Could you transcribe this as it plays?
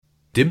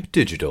DIMP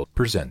Digital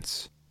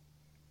presents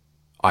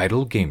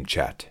Idle Game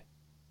Chat.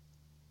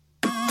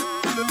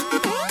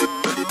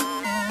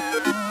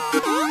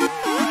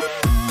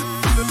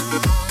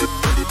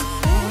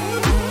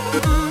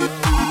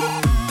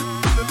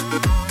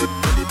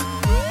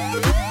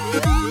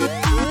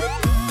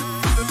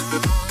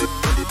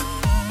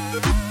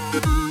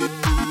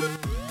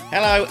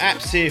 Hello,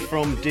 Apps here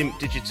from DIMP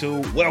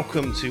Digital.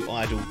 Welcome to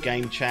Idle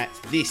Game Chat.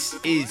 This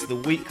is the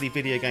weekly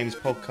video games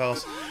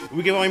podcast where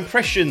we give our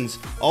impressions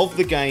of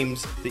the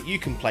games that you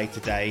can play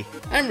today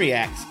and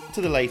react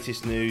to the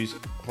latest news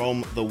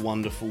from the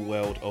wonderful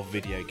world of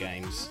video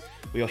games.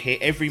 We are here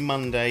every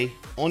Monday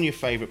on your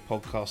favourite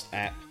podcast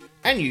app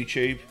and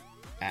YouTube,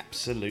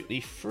 absolutely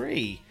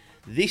free.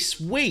 This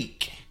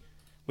week,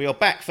 we are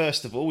back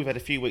first of all. We've had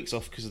a few weeks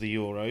off because of the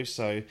Euros,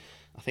 so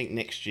I think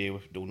next year,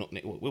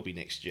 will be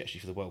next year actually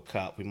for the World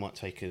Cup. We might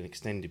take an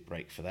extended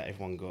break for that.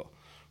 Everyone got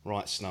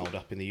right snarled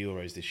up in the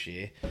Euros this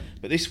year.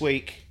 But this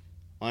week,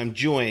 I'm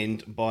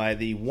joined by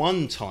the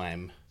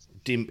one-time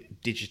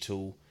DIMP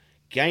Digital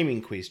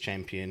Gaming Quiz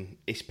champion.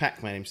 It's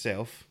Pac-Man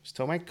himself. It's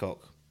Tom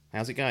Adcock.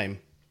 How's it going?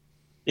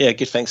 Yeah,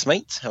 good, thanks,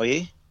 mate. How are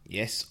you?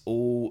 Yes,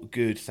 all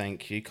good,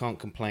 thank you. Can't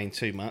complain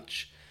too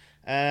much.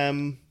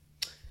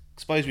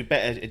 Suppose we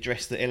better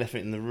address the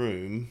elephant in the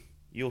room.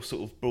 You're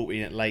sort of brought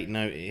in at late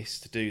notice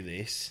to do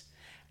this,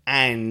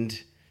 and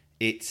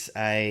it's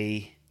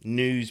a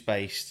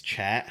news-based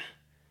chat.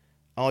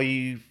 Are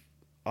you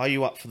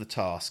up for the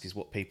task? Is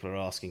what people are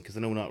asking, because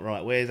they're all not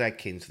right. Where's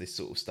Adkins for this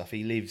sort of stuff?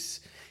 He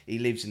lives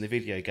in the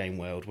video game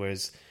world,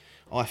 whereas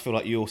I feel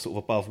like you're sort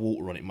of above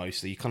water on it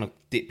mostly. You kind of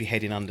dip your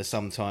head in under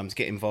sometimes,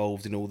 get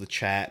involved in all the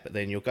chat, but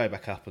then you'll go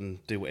back up and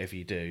do whatever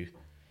you do.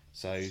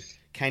 So,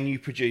 can you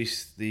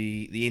produce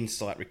the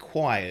insight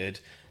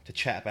required to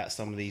chat about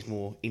some of these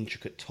more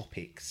intricate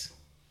topics?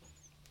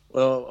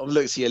 Well, I've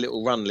looked at your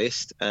little run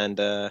list and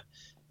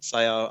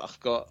say I've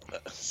got a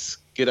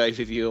good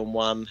overview on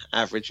one,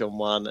 average on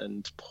one,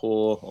 and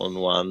poor on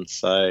one.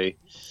 So,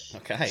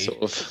 okay,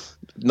 sort of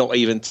not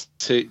even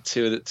two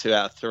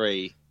out of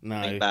three.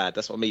 No, ain't bad.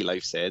 That's what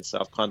Meatloaf said. So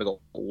I've kind of got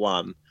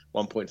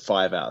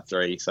 1.5 out of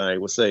 3. So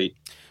we'll see.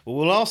 Well,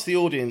 we'll ask the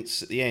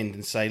audience at the end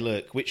and say,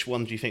 look, which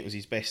one do you think was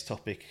his best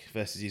topic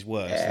versus his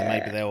worst? And then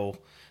maybe they'll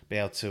be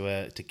able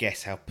to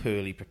guess how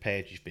poorly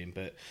prepared you've been.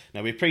 But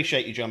no, we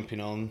appreciate you jumping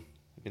on.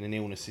 There's been an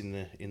illness in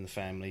the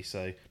family,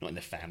 so not in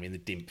the family, in the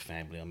DIMP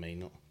family. I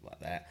mean, not like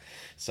that.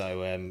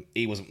 So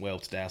he wasn't well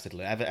today. I said,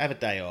 look, have a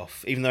day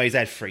off, even though he's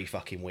had 3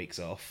 fucking weeks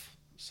off.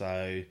 So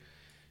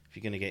if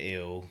you're going to get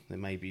ill,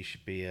 then maybe you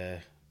should be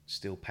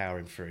still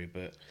powering through.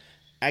 But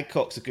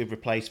Adcock's a good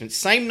replacement.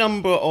 Same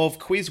number of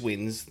quiz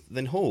wins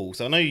than Hall.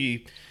 So I know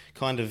you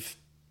kind of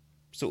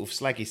sort of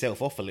slag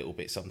yourself off a little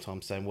bit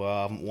sometimes, saying, well,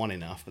 I haven't won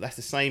enough. But that's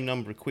the same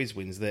number of quiz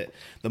wins that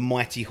the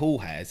mighty Hall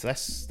has. So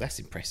that's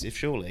impressive,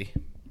 surely.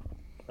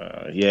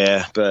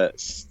 Yeah, but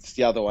it's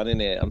the other one,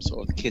 isn't it? I'm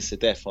sort of the kiss of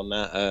death on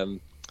that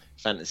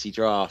fantasy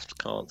draft.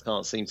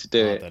 Can't seem to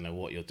do it. I don't know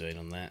what you're doing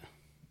on that.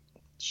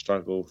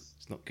 Struggle.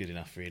 It's not good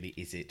enough, really,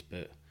 is it?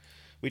 But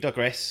we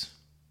digress.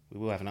 We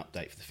will have an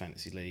update for the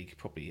Fantasy League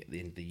probably at the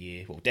end of the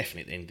year. Well,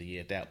 definitely at the end of the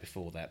year. I doubt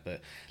before that.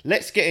 But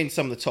let's get in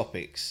some of the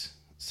topics.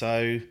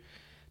 So,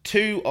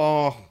 2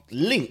 are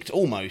linked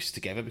almost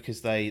together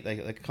because they're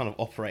kind of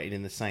operating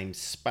in the same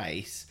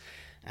space.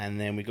 And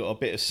then we've got a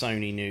bit of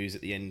Sony news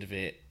at the end of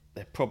it.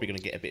 They're probably going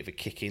to get a bit of a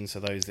kick in. So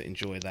those that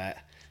enjoy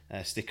that,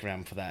 stick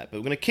around for that. But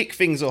we're going to kick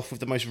things off with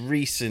the most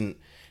recent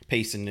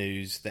piece of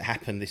news that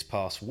happened this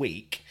past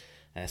week.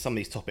 Some of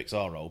these topics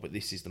are old, but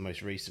this is the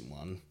most recent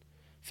one.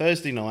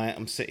 Thursday night,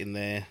 I'm sitting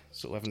there,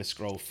 sort of having a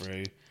scroll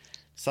through.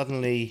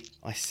 Suddenly,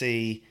 I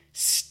see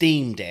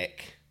Steam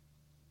Deck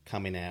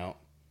coming out.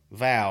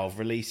 Valve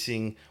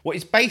releasing what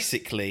is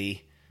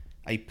basically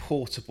a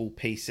portable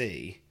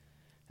PC.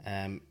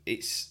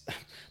 It's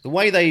the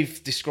way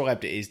they've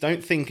described it is,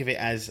 don't think of it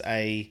as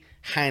a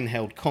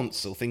handheld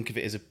console. Think of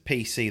it as a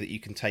PC that you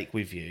can take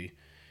with you,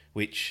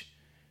 which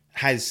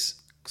has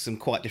some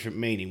quite different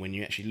meaning when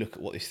you actually look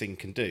at what this thing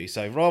can do.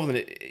 So rather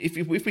than if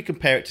we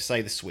compare it to,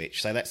 say, the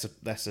Switch, so that's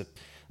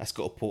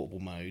got a portable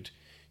mode.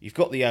 You've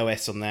got the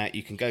OS on that.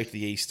 You can go to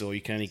the eStore.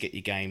 You can only get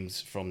your games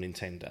from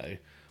Nintendo.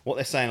 What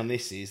they're saying on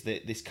this is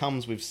that this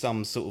comes with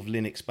some sort of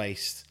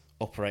Linux-based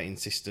operating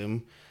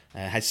system,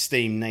 has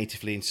Steam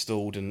natively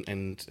installed and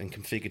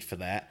configured for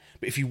that.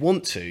 But if you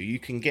want to, you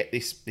can get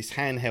this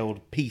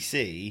handheld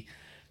PC,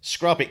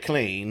 scrub it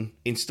clean,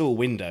 install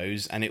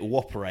Windows, and it will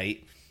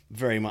operate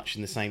very much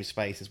in the same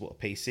space as what a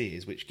PC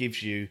is, which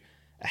gives you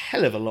a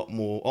hell of a lot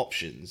more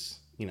options.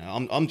 You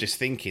know, I'm just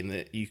thinking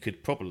that you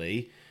could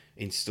probably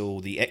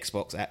install the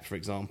Xbox app, for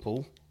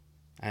example,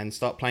 and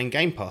start playing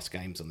Game Pass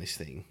games on this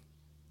thing.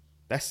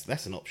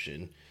 That's an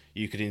option.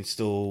 You could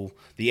install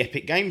the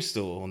Epic Games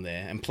Store on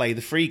there and play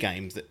the free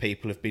games that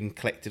people have been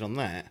collected on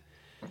that.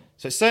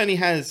 So it certainly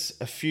has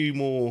a few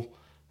more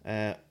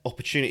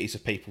opportunities for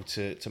people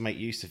to make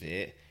use of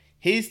it.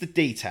 Here's the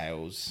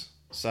details.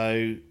 So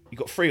you've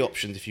got 3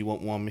 options if you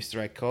want one,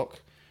 Mr. Adcock.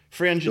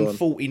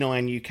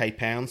 £349 UK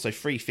pounds, so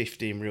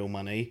 £350 in real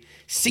money.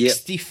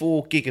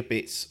 64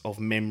 gigabits of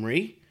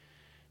memory,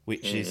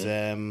 which is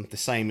the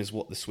same as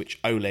what the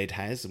Switch OLED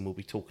has, and we'll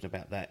be talking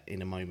about that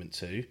in a moment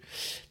too.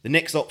 The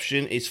next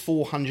option is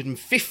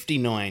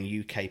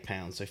 £459 UK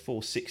pounds, so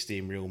 £460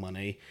 in real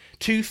money.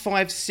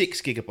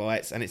 256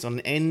 gigabytes, and it's on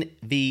an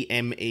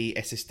NVMe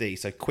SSD,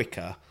 so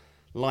quicker,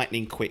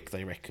 lightning quick,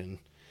 they reckon.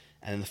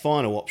 And then the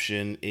final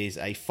option is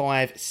a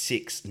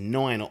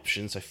 569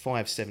 option, so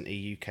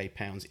 £570 UK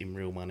pounds in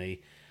real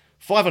money.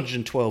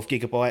 512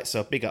 gigabytes, so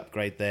a big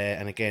upgrade there,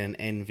 and again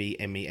an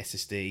NVMe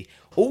SSD.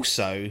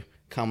 Also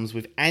comes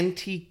with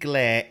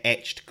anti-glare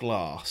etched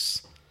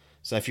glass.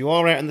 So if you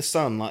are out in the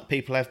sun, like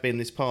people have been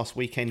this past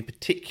weekend,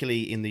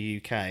 particularly in the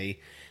UK,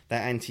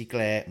 that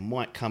anti-glare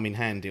might come in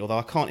handy. Although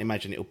I can't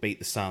imagine it'll beat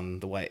the sun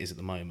the way it is at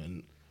the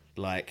moment.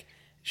 Like,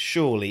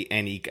 surely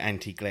any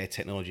anti-glare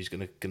technology is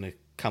going to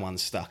come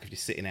unstuck if you're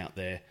sitting out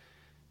there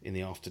in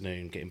the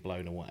afternoon getting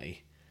blown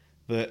away.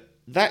 But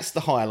that's the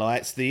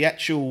highlights. The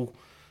actual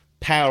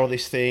power of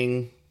this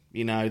thing,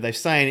 you know, they're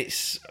saying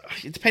it's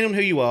depending on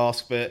who you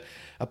ask, but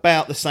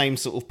about the same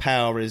sort of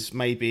power as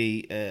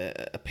maybe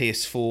a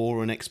PS4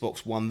 or an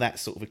Xbox One, that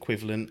sort of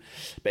equivalent.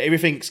 But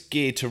everything's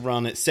geared to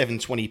run at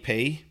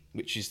 720p,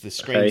 which is the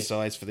screen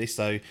size for this.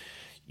 So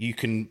you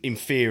can, in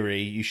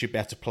theory, you should be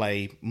able to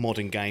play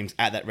modern games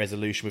at that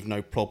resolution with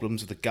no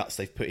problems with the guts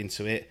they've put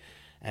into it.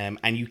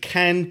 And you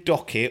can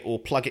dock it or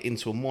plug it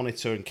into a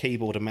monitor and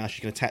keyboard and mouse.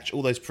 You can attach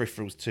all those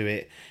peripherals to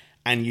it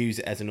and use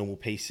it as a normal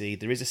PC.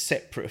 There is a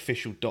separate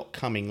official dock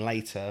coming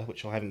later,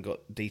 which I haven't got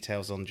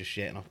details on just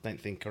yet, and I don't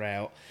think are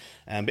out.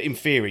 But in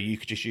theory, you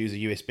could just use a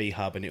USB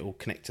hub and it will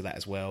connect to that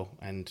as well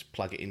and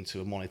plug it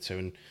into a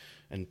monitor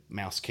and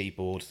mouse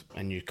keyboard,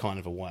 and you're kind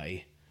of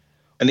away.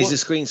 And is the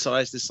screen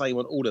size the same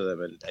on all of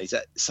them? And is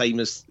that same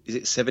as, is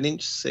it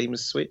 7-inch, same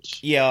as Switch?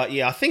 Yeah.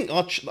 I think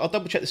I'll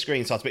double check the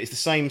screen size, but it's the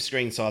same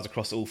screen size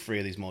across all three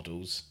of these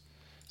models.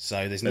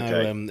 So there's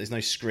no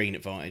screen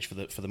advantage for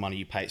the money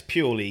you pay. It's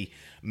purely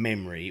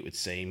memory, it would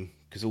seem,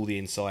 because all the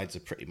insides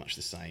are pretty much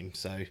the same.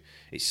 So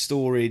it's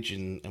storage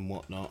and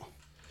whatnot.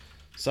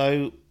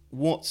 So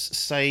what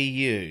say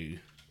you,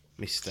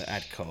 Mr.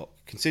 Adcock?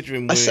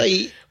 Considering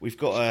we've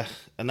got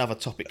another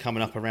topic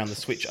coming up around the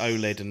Switch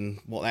OLED and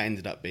what that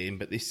ended up being,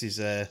 but this is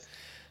a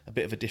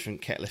bit of a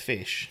different kettle of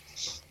fish.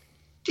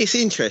 It's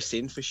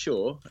interesting for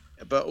sure,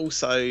 but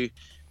also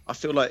I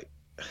feel like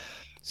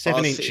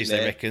 7 inches,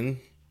 they reckon.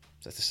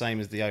 So that's the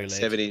same as the OLED.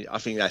 7 I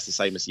think that's the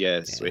same as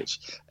the Switch.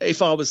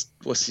 If I was,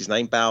 what's his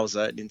name,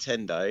 Bowser at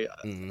Nintendo,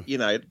 you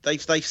know,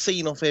 they've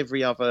seen off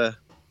every other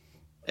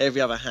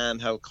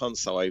handheld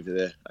console over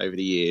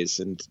the years,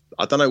 and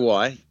I don't know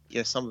why.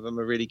 Yeah, some of them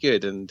are really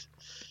good, and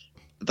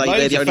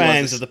they're the only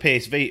fans of the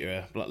PS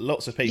Vita. Like,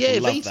 lots of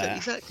people love Vita, that.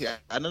 Exactly.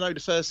 And I know the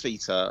first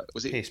Vita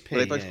was it PSP. Were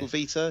they both called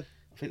Vita?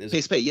 I think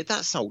PSP. Yeah,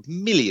 that sold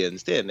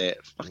millions, didn't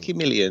it? Fucking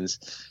millions.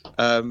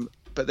 But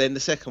then the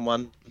second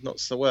one,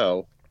 not so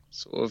well,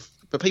 sort of.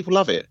 But people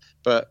love it.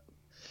 But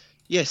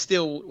yeah,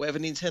 still, whatever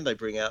Nintendo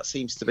bring out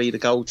seems to be the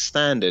gold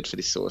standard for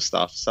this sort of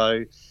stuff.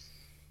 So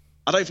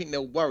I don't think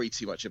they'll worry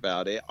too much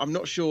about it. I'm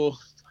not sure.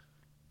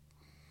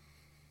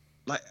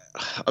 Like,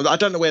 I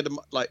don't know where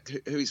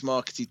who it's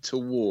marketed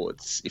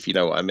towards, if you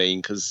know what I mean.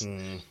 Because,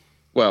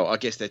 well, I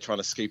guess they're trying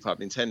to scoop up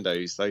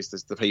Nintendo's. Those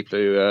the people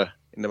who are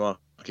in the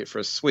market for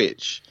a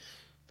Switch.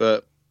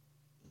 But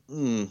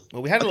well,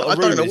 we had a lot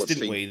of rumours,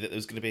 didn't we, that there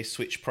was going to be a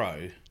Switch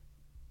Pro,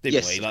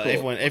 didn't we? Like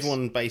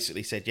everyone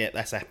basically said, yeah,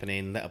 that's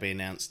happening. That'll be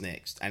announced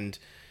next. And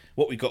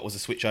what we got was a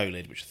Switch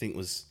OLED, which I think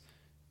was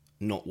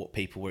not what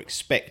people were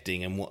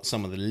expecting, and what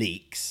some of the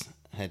leaks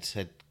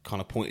had kind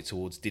of pointed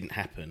towards didn't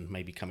happen.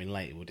 Maybe coming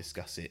later, we'll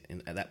discuss it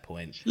at that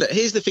point. Look,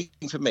 here's the thing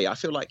for me. I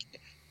feel like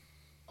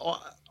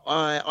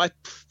I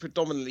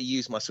predominantly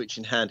use my Switch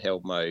in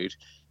handheld mode,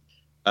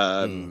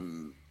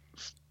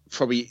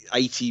 probably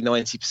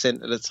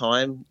 80-90% of the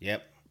time.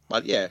 Yep.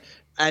 But yeah,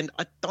 and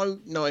I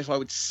don't know if I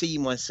would see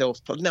myself.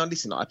 Now,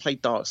 listen, I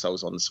played Dark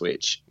Souls on the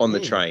Switch on the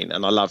train,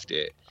 and I loved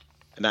it.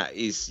 And that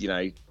is, you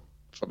know,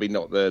 probably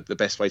not the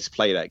best way to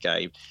play that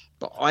game.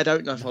 But I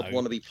don't know if I'd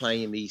want to be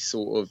playing these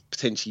sort of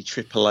potentially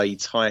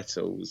AAA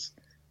titles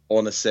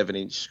on a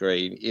 7-inch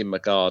screen in my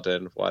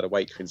garden while the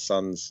Wakefern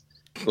sun's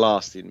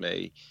blasting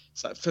me.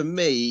 So for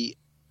me,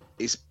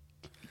 it's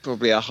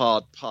probably a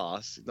hard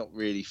pass. It's not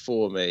really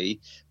for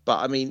me. But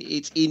I mean,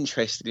 it's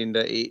interesting in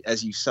that,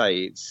 as you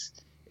say,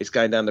 it's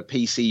going down the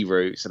PC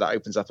route, so that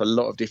opens up a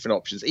lot of different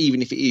options,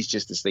 even if it is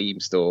just a Steam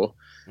store.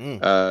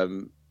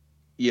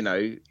 You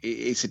know,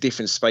 it's a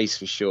different space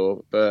for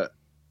sure. But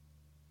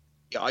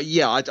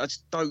yeah, I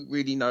just don't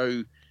really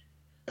know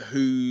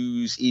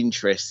who's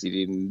interested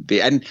in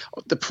and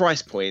the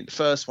price point. The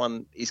first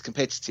one is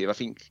competitive. I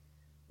think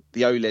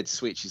the OLED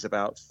Switch is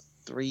about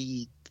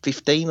 $315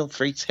 or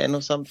 $310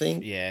 or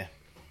something. Yeah.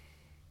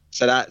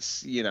 So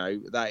that's, you know,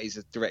 that is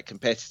a direct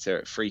competitor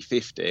at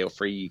 $350 or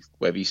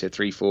whatever you said,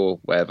 $340,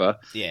 whatever.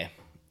 Yeah.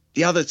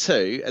 The other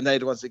two, and they're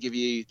the ones that give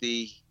you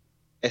the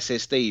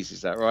SSDs.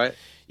 Is that right?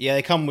 Yeah,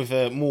 they come with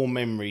more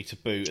memory to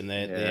boot, and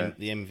Yeah.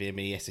 the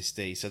NVMe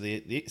SSD. So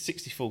the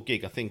 64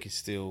 gig, I think, is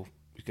still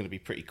going to be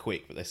pretty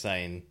quick. But they're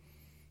saying,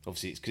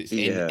 obviously, it's because it's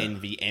Yeah.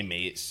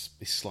 NVMe, it's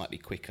slightly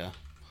quicker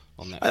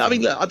on that. I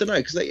mean, look, I don't know,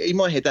 because in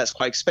my head that's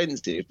quite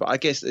expensive. But I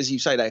guess, as you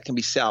say, that can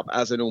be set up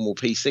as a normal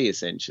PC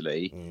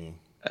essentially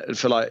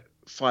for like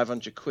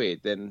 500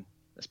 quid. Then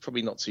that's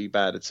probably not too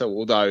bad at all.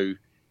 Although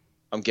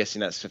I'm guessing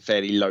that's a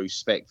fairly low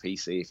spec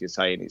PC if you're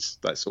saying it's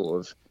that sort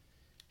of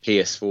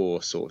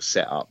PS4 sort of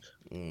setup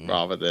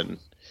rather than.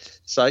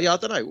 So yeah, I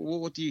don't know.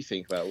 What do you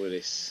think about all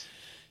this?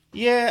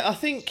 Yeah, I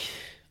think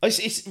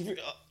it's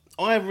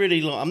I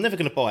really like. I'm never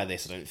going to buy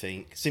this. I don't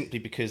think, simply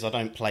because I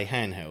don't play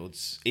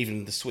handhelds,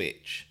 even the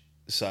Switch.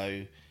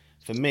 So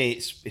for me,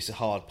 it's a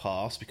hard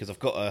pass because I've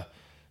got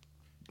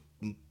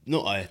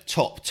not a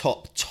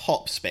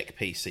top spec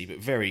PC, but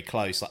very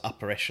close, like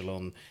upper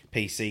echelon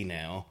PC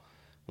now.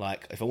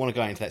 Like if I want to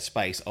go into that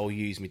space, I'll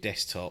use my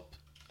desktop,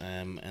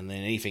 and then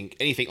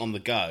anything on the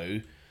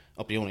go.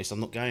 I'll be honest, I'm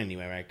not going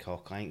anywhere,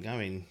 Adcock. I ain't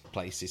going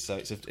places, so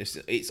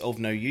it's of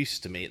no use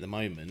to me at the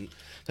moment.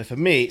 So for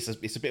me, it's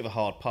a bit of a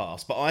hard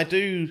pass. But I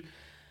do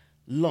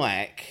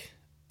like,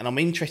 and I'm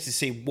interested to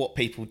see what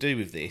people do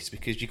with this,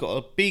 because you've got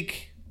a big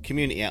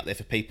community out there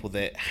for people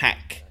that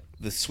hack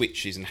the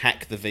Switches and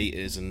hack the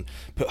Vitas and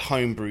put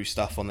homebrew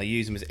stuff on. They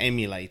use them as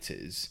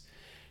emulators.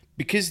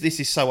 Because this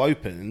is so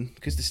open,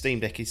 because the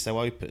Steam Deck is so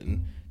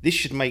open, this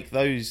should make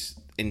those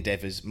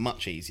endeavours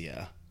much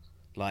easier.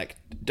 Like,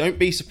 don't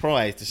be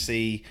surprised to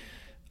see,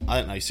 I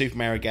don't know, Super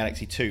Mario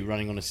Galaxy 2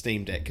 running on a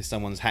Steam Deck because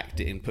someone's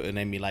hacked it and put an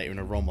emulator and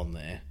a ROM on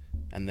there,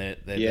 and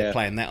they're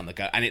playing that on the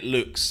go, and it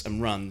looks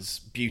and runs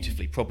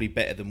beautifully, probably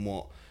better than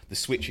what the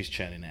Switch is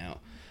churning out.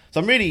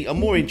 So I'm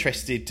more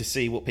interested to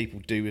see what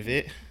people do with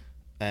it,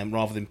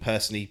 rather than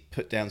personally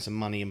put down some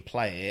money and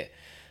play it.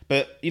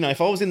 But, you know, if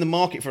I was in the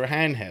market for a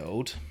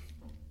handheld,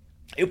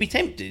 it would be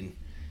tempting.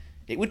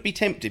 It would be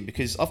tempting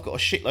because I've got a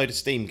shitload of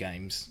Steam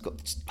games,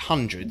 got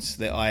hundreds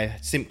that I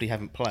simply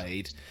haven't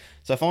played.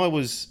 So if I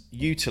was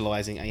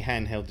utilising a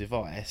handheld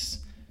device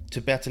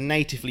to be able to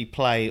natively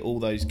play all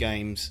those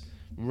games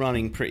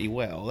running pretty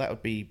well, that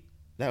would be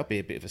a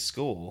bit of a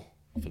score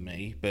for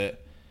me.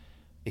 But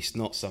it's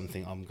not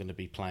something I'm going to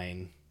be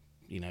playing,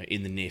 you know,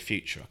 in the near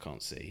future. I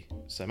can't see.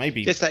 So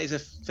maybe. I guess that is a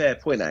fair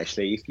point,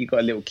 actually. If you've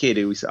got a little kid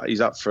who's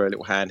up for a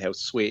little handheld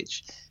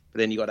Switch, but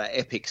then you've got that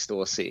Epic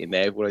store sitting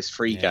there with all those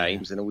free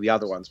games and all the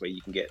other ones where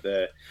you can get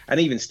and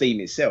even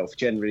Steam itself,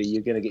 generally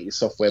you're going to get your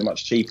software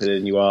much cheaper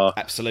than you are.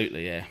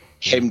 Absolutely, yeah.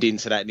 Hemmed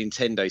into that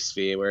Nintendo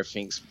sphere where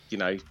everything's, you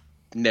know,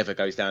 never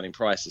goes down in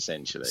price,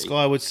 essentially.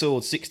 Skyward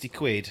Sword, 60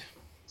 quid.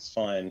 It's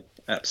fine.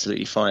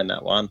 Absolutely fine,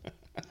 that one.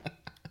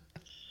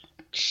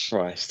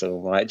 Christ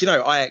almighty. Do you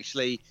know, I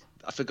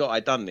forgot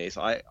I'd done this.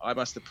 I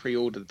must have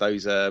pre-ordered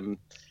those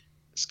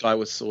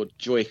Skyward Sword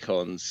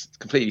Joy-Cons.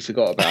 Completely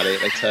forgot about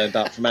it. They turned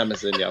up from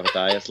Amazon the other day.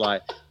 I was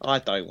like, I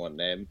don't want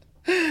them.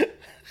 I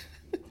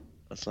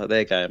was like,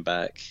 they're going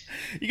back.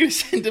 You're going to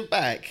send them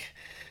back?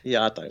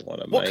 Yeah, I don't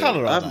want them. What colour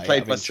are they? I haven't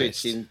played my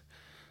Switch in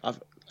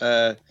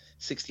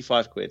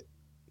 65 quid.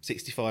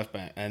 65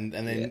 back. And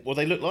then what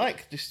they look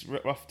like? Just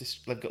rough.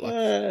 They've got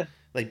like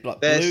they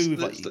like There's- blue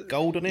with like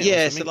gold on it.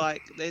 Yeah, or so something?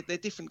 like they're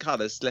different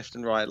colours, left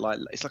and right. Like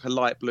it's like a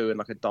light blue and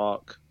like a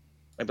dark,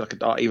 maybe like a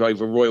dark, either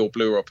royal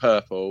blue or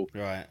purple.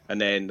 Right. And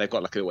then they've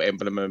got like a little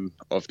emblem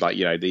of like,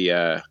 you know, the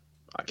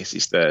I guess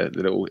it's the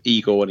little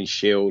eagle on his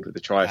shield with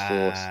the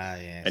Triforce,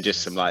 Yes, and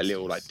just some like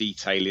little like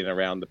detailing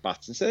around the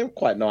buttons. So they're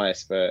quite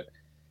nice, but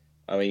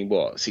I mean,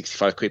 what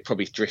 65 quid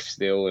probably drift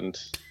still, and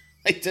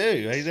They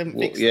do. They haven't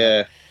fixed that.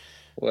 yeah.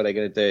 What are they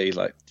going to do?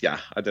 Like, yeah,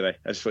 I don't know.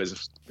 I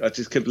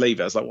just couldn't believe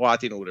it. I was like, well, I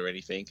didn't order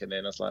anything. And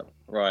then I was like,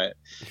 right.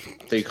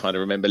 I do kind of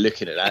remember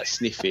looking at that,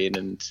 sniffing,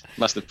 and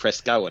must have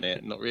pressed go on it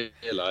and not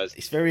realised.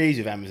 It's very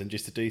easy with Amazon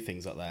just to do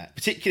things like that,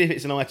 particularly if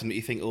it's an item that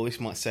you think, oh, this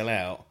might sell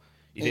out.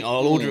 You think,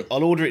 I'll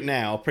order it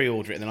now, I'll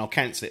pre-order it, and then I'll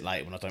cancel it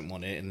later when I don't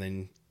want it, and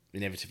then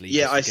inevitably you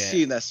Yeah, just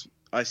forget.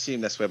 I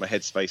assume that's where my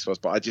headspace was,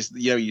 but I just,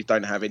 you know, you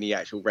don't have any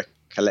actual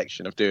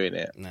recollection of doing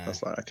it. No. I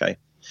was like, okay,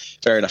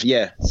 fair enough.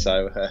 Yeah,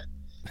 so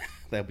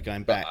They'll be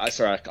going back.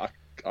 sorry,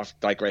 I've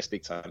digressed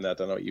big time. I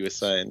don't know what you were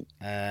saying.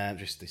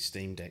 Just the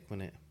Steam Deck,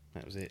 wasn't it?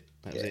 That was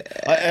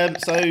it.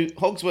 So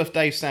Hogsworth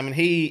Dave Salmon,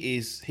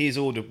 he's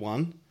ordered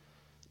one.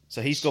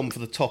 So he's gone for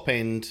the top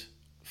end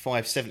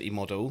 570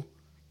 model,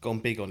 gone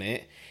big on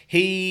it.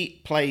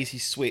 He plays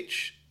his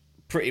Switch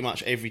pretty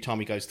much every time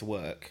he goes to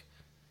work.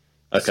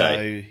 Okay.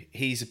 So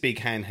he's a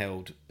big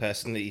handheld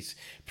person. He's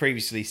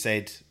previously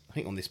said, I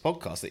think on this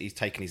podcast, that he's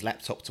taken his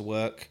laptop to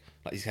work.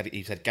 Like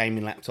he's had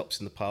gaming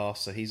laptops in the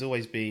past, so he's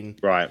always been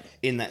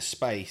in that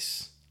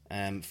space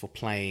for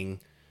playing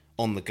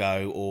on the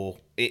go or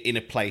in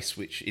a place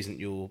which isn't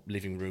your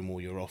living room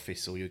or your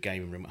office or your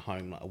gaming room at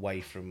home, like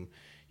away from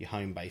your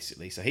home,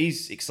 basically. So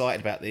he's excited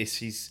about this.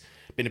 He's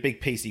been a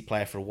big PC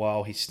player for a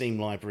while. His Steam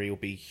library will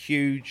be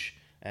huge,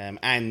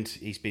 and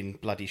he's been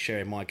bloody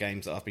sharing my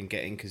games that I've been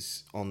getting,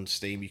 because on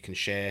Steam you can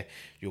share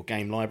your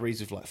game libraries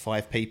with like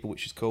 5 people,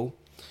 which is cool.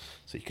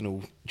 so you can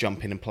all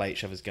jump in and play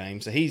each other's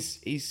games. So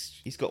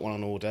he's got one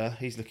on order.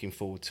 He's looking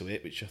forward to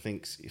it, which he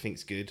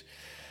thinks good.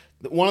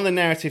 One of the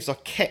narratives I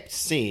kept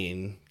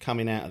seeing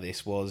coming out of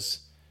this was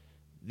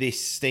this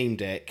Steam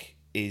Deck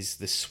is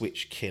the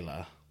Switch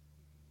killer.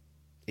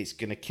 It's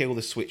going to kill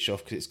the Switch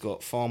off because it's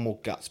got far more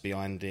guts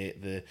behind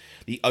it.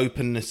 The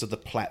openness of the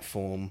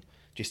platform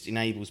just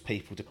enables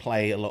people to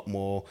play a lot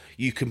more.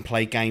 You can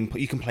play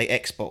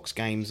Xbox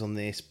games on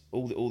this.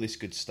 All this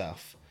good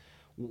stuff.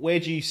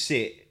 Where do you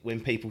sit when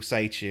people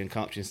say to you and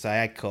come up to you and say,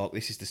 "Adcock,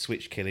 this is the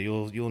Switch killer.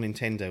 You're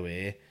Nintendo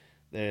here."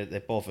 They're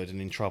bothered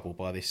and in trouble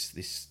by this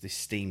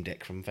Steam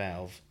Deck from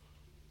Valve.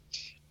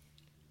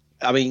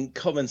 I mean,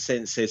 common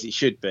sense says it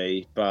should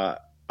be,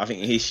 but I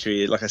think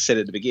history, like I said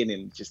at the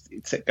beginning,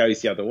 it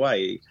goes the other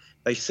way.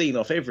 They've seen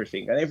off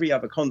everything, and every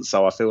other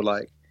console I feel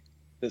like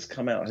that's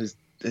come out has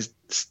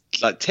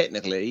like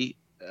technically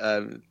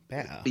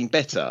been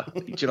better.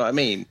 Do you know what I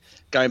mean?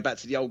 Going back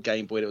to the old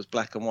Game Boy that was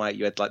black and white,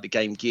 you had like the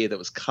Game Gear that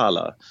was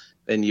colour.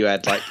 Then you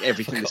had like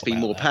everything that's been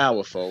more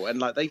powerful, and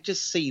like they've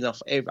just seen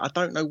off. I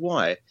don't know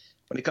why.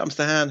 When it comes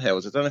to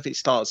handhelds, I don't know if it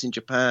starts in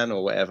Japan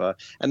or whatever.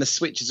 And the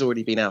Switch has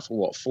already been out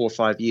for 4 or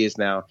 5 years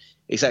now.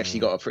 It's actually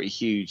got a pretty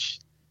huge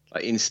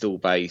like install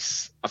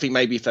base. I think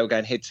maybe if they were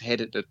going head to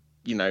head at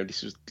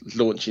this was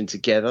launching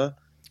together.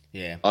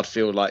 Yeah, I'd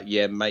feel like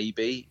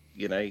maybe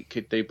it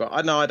could do. But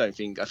I don't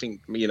think. I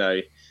think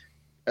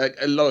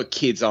a lot of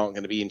kids aren't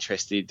going to be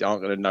interested.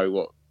 Aren't going to know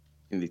what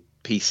the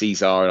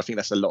PCs are. And I think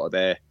that's a lot of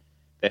their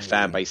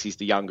fan base is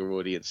the younger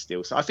audience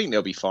still. So I think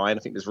they'll be fine. I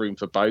think there's room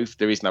for both.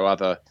 There is no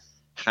other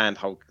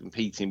handheld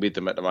competing with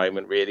them at the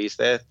moment, really, is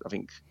there? I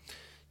think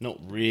not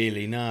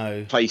really.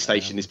 No,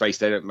 PlayStation is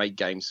based. They don't make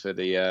games for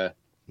the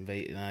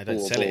Vita. No, they don't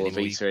sell it anymore.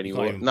 You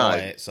can't even buy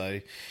it, so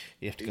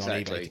you have to go on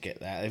eBay to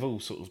get that. They've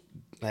all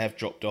they have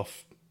dropped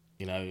off,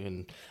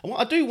 And what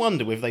I do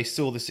wonder whether they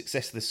saw the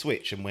success of the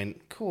Switch and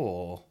went,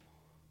 "Cool,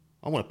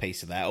 I want a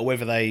piece of that," or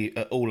whether they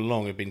all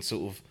along have been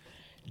sort of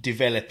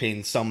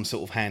developing some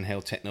sort of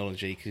handheld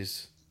technology,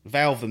 because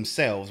Valve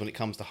themselves, when it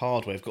comes to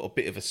hardware, have got a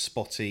bit of a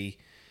spotty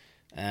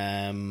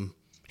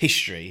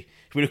history.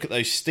 If we look at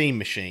those Steam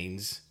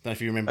machines, I don't know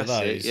if you remember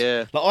those.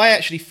 Yeah. Like I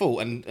actually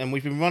thought, and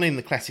we've been running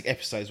the classic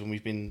episodes when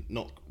we've been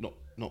not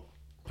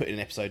putting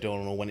an episode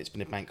on, or when it's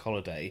been a bank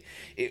holiday.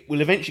 It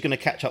will eventually going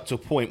to catch up to a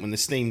point when the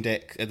Steam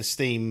Deck, the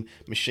Steam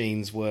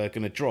machines were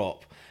going to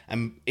drop.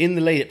 And in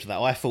the lead up to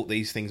that, I thought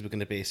these things were going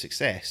to be a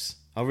success.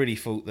 I really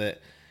thought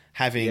that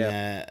having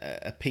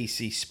a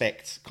PC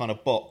spec kind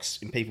of box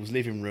in people's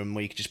living room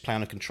where you could just play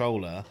on a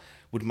controller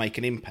would make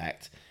an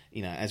impact.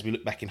 As we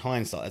look back in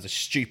hindsight, as a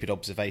stupid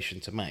observation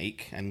to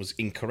make, and was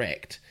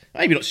incorrect.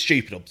 Maybe not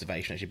stupid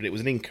observation, actually, but it was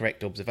an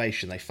incorrect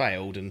observation. They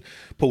failed and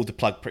pulled the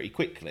plug pretty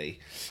quickly.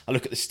 I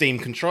look at the Steam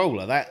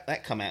controller.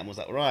 That come out and was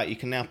like, right, you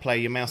can now play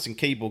your mouse and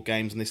keyboard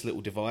games on this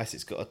little device.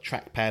 It's got a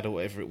trackpad or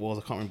whatever it was.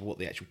 I can't remember what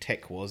the actual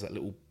tech was, that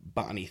little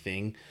buttony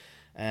thing.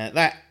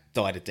 That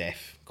died a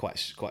death quite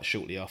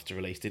shortly after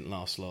release. Didn't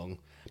last long.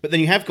 But then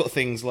you have got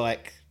things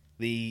like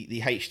the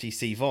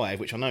HTC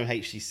Vive, which I know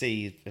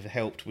HTC have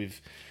helped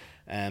with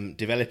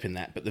developing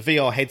that, but the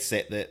VR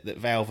headset that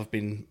Valve have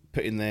been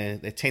putting their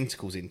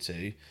tentacles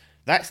into,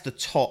 that's the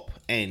top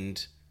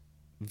end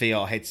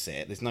VR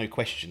headset. There's no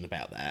question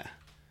about that.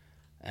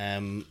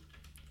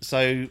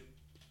 So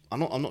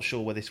I'm not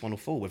sure where this one will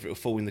fall, whether it will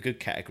fall in the good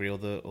category or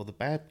the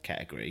bad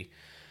category.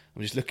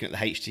 I'm just looking at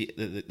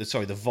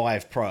the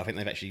Vive Pro. I think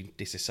they've actually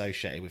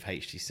disassociated with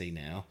HTC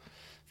now.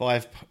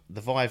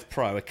 The Vive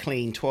Pro, a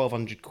clean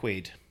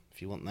 £1,200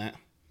 if you want that.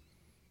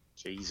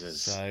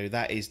 Jesus. So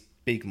that is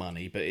big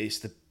money, but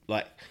it's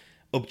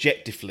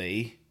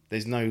objectively,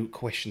 there's no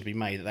question to be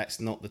made that that's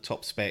not the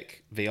top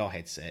spec VR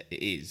headset.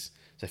 It is.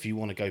 So if you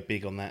want to go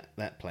big on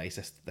that place,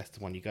 that's the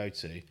one you go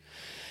to.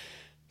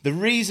 The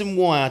reason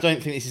why I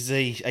don't think this is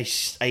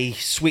a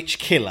Switch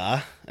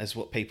killer, as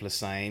what people are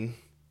saying,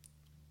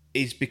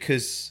 is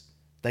because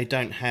they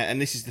don't have,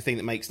 and this is the thing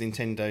that makes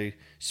Nintendo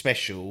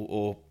special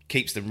or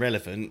keeps them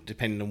relevant,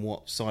 depending on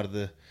what side of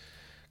the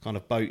kind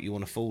of boat you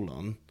want to fall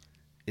on,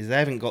 is they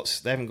haven't got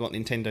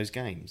Nintendo's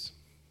games.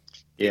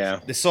 Yeah.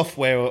 The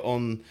software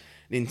on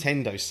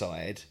Nintendo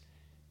side,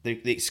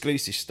 the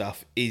exclusive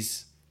stuff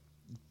is,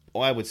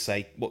 I would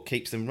say, what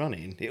keeps them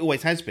running. It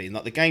always has been.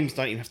 Like, the games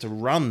don't even have to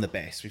run the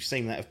best. We've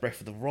seen that of Breath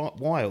of the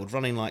Wild,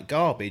 running like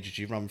garbage as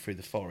you run through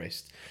the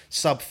forest.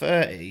 Sub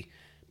 30.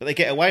 But they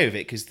get away with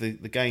it because the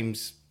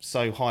game's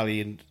so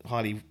highly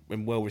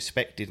and well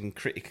respected and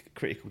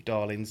critical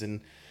darlings,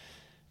 and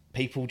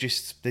people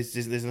just there's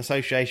an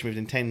association with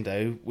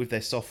Nintendo with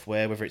their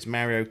software, whether it's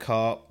Mario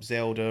Kart,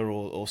 Zelda,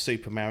 or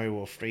Super Mario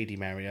or 3D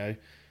Mario.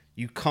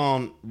 You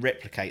can't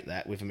replicate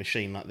that with a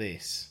machine like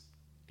this.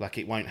 Like,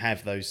 it won't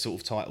have those sort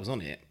of titles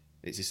on it.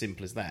 It's as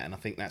simple as that, and I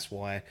think that's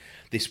why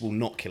this will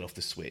not kill off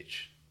the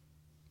Switch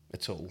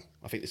at all.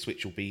 I think the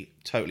Switch will be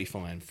totally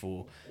fine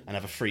for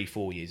another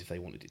 3-4 years if they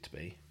wanted it to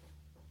be.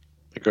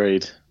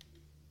 Agreed.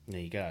 There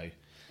you go.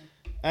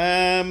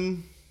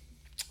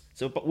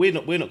 But we're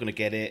not going to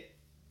get it,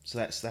 so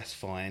that's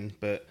fine.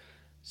 But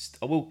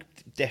I will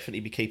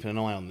definitely be keeping an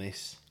eye on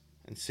this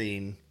and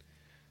seeing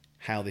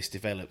how this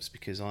develops,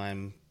 because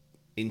I'm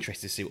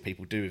interested to see what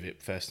people do with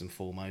it first and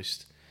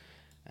foremost.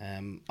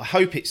 I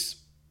hope it's,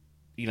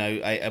 you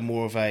know, a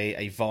more of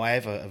a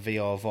Vive, a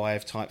VR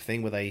Vive type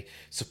thing where they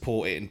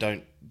support it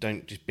and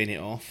don't just bin it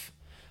off.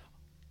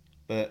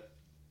 But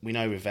we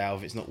know with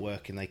Valve, it's not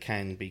working. They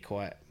can be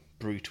quite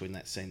brutal in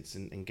that sense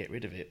and get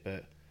rid of it.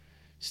 But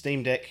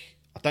Steam Deck,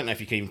 I don't know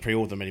if you can even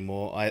pre-order them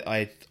anymore.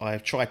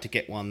 I've tried to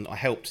get one. I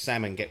helped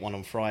Salmon get one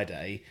on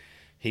Friday.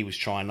 He was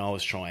trying, I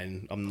was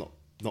trying. I'm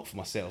not for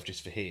myself,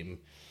 just for him.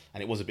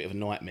 And it was a bit of a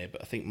nightmare,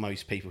 but I think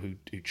most people who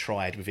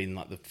tried within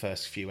like the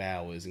first few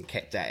hours and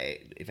kept at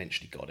it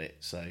eventually got it.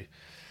 So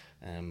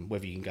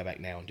whether you can go back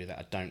now and do that,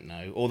 I don't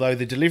know. Although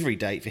the delivery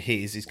date for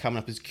his is coming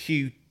up as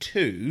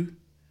Q1,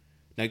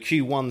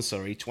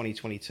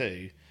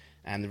 2022,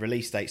 and the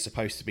release date's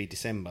supposed to be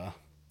December.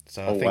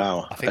 So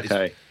I think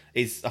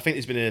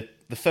there's been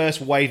the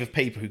first wave of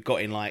people who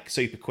got in like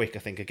super quick. I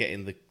think are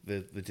getting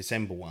the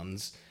December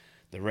ones.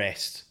 The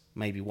rest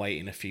maybe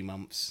waiting a few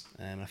months.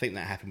 I think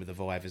that happened with the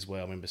Vive as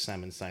well. I remember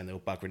Salmon saying they were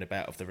buggering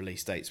about of the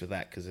release dates with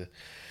that because of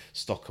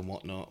stock and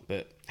whatnot.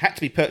 But had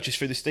to be purchased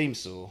through the Steam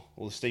store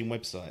or the Steam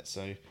website.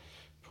 So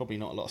probably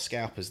not a lot of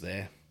scalpers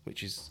there,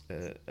 which is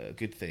a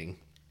good thing.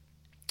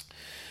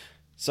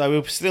 So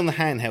we're still in the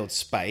handheld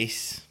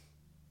space.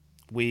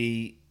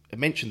 We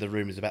mentioned the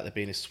rumours about there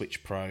being a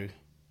Switch Pro,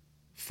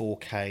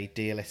 4K,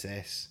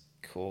 DLSS.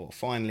 Cool.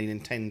 Finally,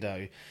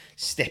 Nintendo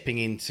stepping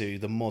into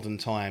the modern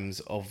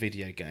times of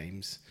video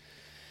games.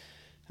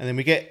 And then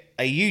we get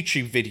a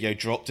YouTube video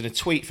dropped and a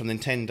tweet from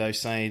Nintendo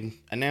saying,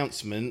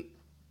 announcement,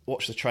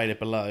 watch the trailer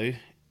below,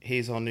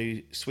 here's our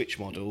new Switch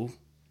model.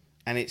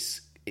 And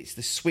it's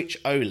the Switch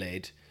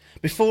OLED.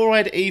 Before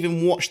I'd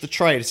even watched the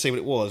trailer to see what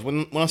it was,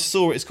 when I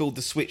saw it's called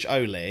the Switch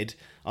OLED,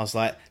 I was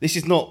like, this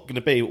is not going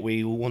to be what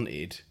we all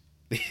wanted.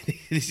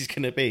 This is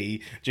going to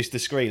be just a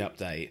screen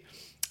update.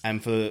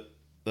 And for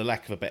the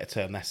lack of a better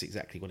term, that's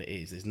exactly what it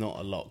is. There's not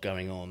a lot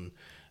going on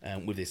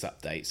with this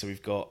update. So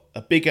we've got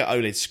a bigger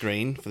OLED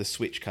screen for the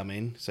Switch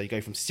coming. So you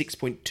go from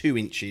 6.2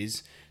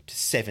 inches to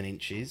 7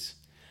 inches.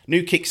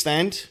 New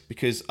kickstand,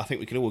 because I think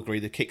we can all agree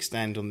the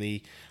kickstand on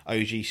the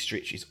OG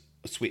Switch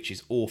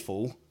is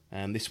awful.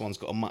 This one's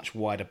got a much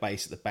wider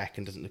base at the back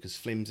and doesn't look as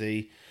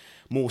flimsy.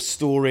 More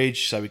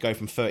storage, so we go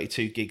from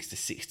 32 gigs to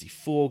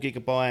 64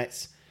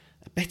 gigabytes.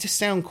 A better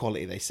sound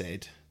quality, they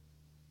said.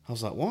 I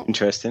was like, what?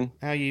 Interesting.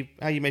 How are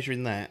you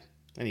measuring that?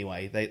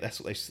 Anyway, that's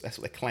what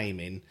they're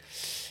claiming.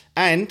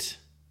 And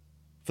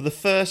for the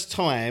first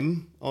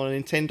time on a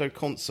Nintendo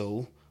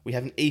console, we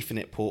have an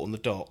Ethernet port on the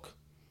dock.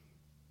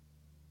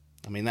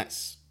 I mean, the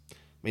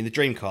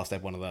Dreamcast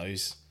had one of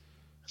those,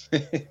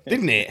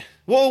 didn't it?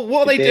 What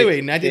are they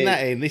doing adding that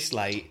in this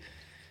late?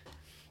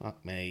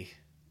 Fuck me.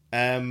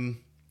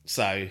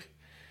 So,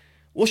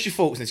 what's your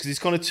thoughts on this? Because there's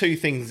kind of two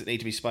things that need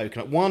to be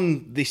spoken of.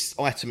 One, this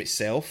item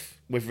itself,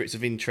 whether it's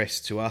of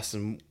interest to us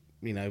and,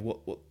 you know,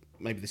 what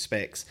maybe the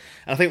specs.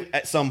 And I think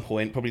at some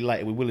point, probably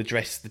later, we will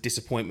address the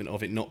disappointment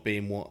of it not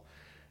being what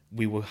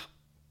we were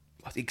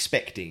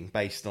expecting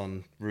based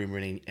on rumour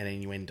and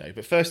innuendo.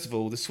 But first of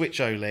all, the Switch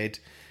OLED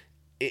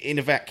in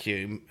a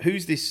vacuum,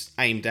 who's this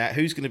aimed at?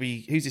 Who's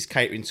this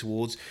catering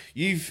towards?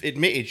 You've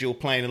admitted you're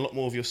playing a lot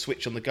more of your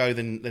Switch on the go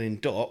than in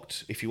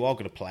docked, if you are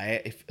going to play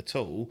it, if at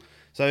all.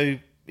 So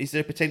is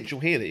there a potential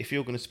here that if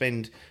you're going to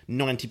spend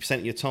 90%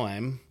 of your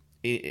time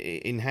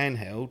in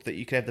handheld, that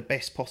you could have the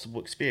best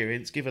possible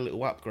experience, give a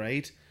little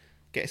upgrade,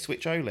 get a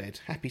Switch OLED?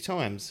 Happy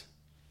times.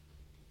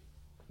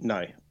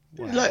 No.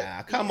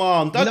 Wow, come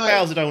on.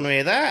 Bowser don't want to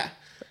hear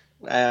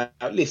that.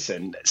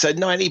 Listen, so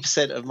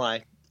 90% of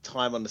my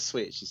time on the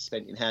Switch is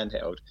spent in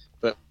handheld,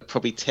 but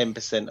probably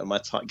 10% of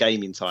my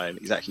gaming time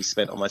is actually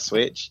spent on my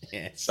Switch.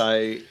 Yes.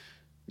 So, do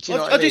you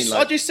know what I mean?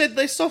 I just said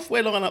their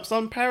software lineups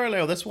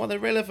unparalleled. That's why they're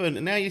relevant.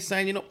 And now you're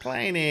saying you're not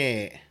playing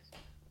it.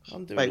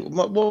 Wait,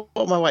 what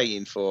am I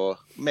waiting for?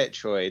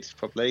 Metroid,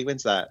 probably.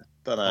 When's that?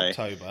 Don't know.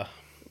 October.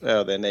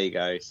 Well, then there you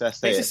go. So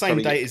that's it's the same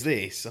date as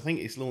this. I think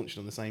it's launched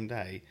on the same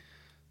day.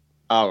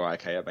 Oh, right,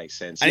 okay, that makes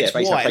sense. And it's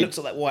white. It looks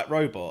like that white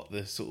robot,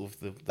 the sort of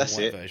the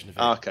white version of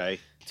it. Okay.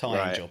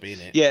 Time job,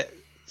 isn't it? Yeah.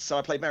 So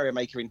I played Mario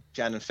Maker in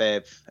Jan and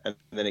Feb, and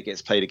then it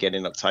gets played again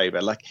in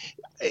October. Like,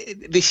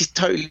 this is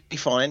totally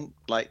fine.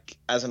 Like,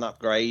 as an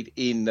upgrade,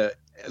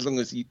 as long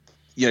as you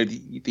know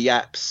the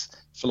app's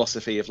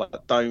philosophy of like,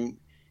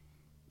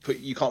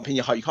 you can't pin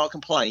your hope. You can't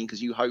complain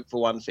because you hope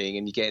for one thing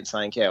and you get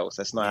something else.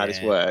 That's not how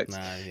this works.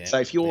 No, yeah, so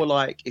if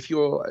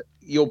you're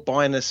you're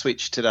buying a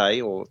Switch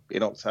today or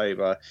in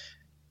October,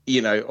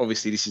 you know,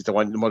 obviously this is the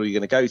model you're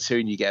going to go to,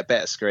 and you get a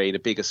better screen, a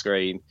bigger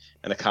screen,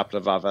 and a couple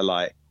of other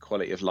like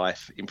quality of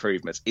life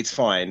improvements. It's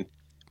fine,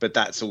 but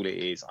that's all it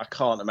is. I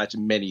can't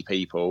imagine many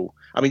people.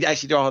 I mean,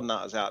 actually, there are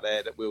nutters out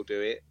there that will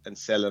do it and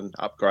sell and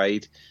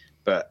upgrade,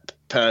 but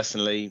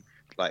personally,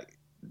 like,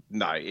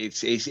 no,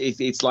 it's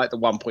like the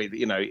 1 point,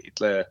 you know,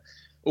 it's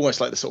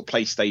almost like the sort of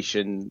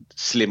PlayStation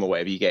Slim or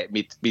whatever you get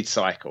mid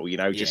cycle. You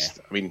know,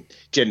 I mean,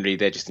 generally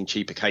they're just in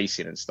cheaper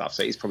casing and stuff,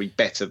 so it's probably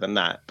better than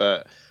that,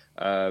 but.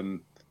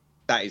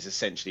 that is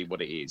essentially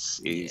what it is.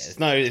 Yeah,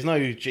 there's no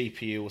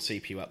GPU or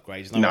CPU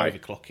upgrades, no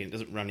overclocking. It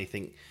doesn't run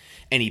anything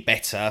any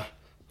better.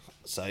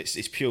 So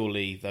it's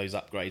purely those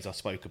upgrades I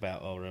spoke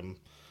about are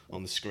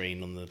on the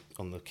screen, on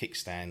the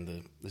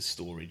kickstand, the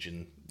storage,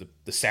 and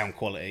the sound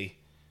quality.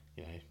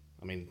 You know,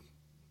 I mean,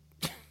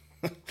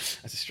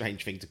 that's a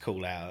strange thing to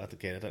call out.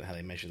 Again, I don't know how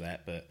they measure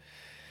that, but.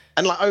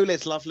 And like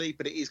OLED's lovely,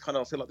 but it is kind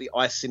of, I feel like, the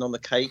icing on the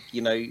cake.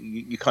 You know,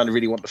 you kind of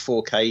really want the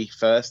 4K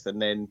first,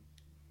 and then,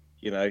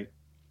 you know,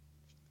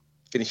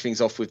 finish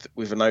things off with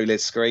an OLED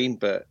screen.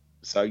 But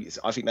so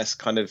I think that's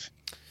kind of,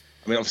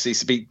 I mean, obviously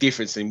it's a big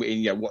difference in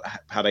you know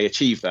how they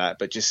achieve that,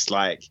 but just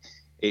like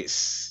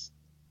it's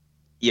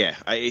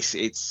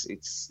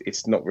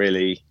not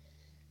really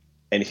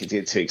anything to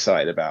get too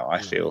excited about.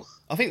 I feel.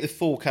 I think the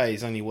 4K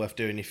is only worth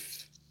doing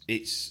if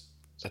it's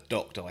a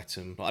docked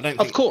item. But I don't.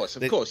 Think of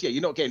course. Yeah,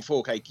 you're not getting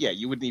 4K. Yeah,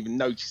 you wouldn't even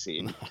notice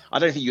it. No. I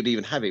don't think you'd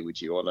even have it, would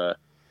you, on a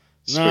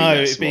screen? No,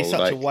 it'd be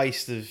such a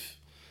waste of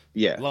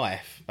yeah,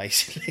 life,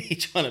 basically,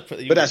 trying to put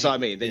the... But that's what I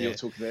mean. Then you're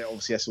talking about,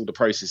 obviously, that's all the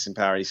processing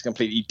power. It's a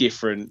completely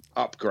different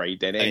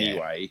upgrade then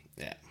anyway.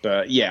 Yeah.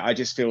 But yeah, I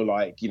just feel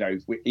like, you know,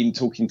 in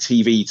talking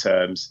TV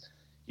terms,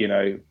 you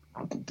know,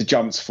 the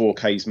jump to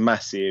 4K is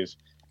massive.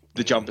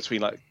 The jump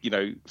between, like, you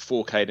know,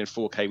 4K and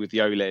 4K with the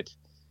OLED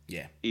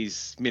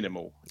is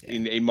minimal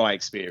in my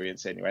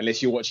experience anyway.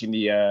 Unless you're watching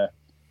the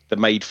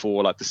made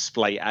for like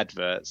display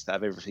adverts that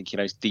have everything, you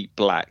know, deep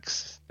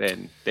blacks,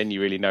 then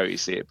you really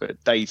notice it.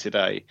 But day to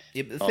day,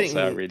 the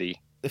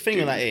thing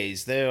with that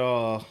is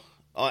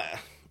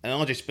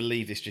I just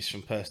believe this just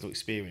from personal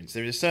experience.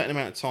 There is a certain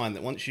amount of time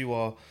that once you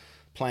are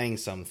playing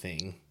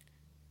something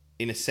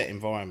in a set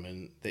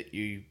environment that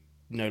you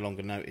no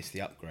longer notice the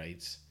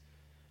upgrades.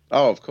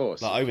 Oh, of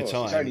course. Like over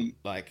time,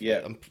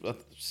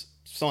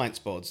 science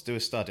bods do a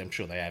study. I'm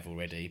sure they have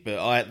already,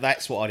 but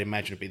that's what I'd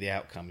imagine would be the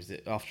outcome. Is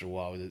that after a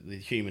while, the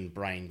human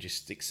brain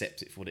just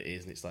accepts it for what it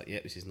is, and it's like, yeah,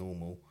 this is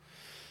normal,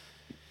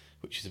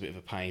 which is a bit of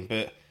a pain.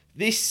 But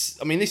this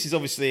is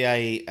obviously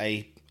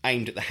a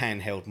aimed at the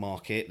handheld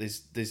market.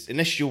 There's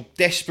unless you're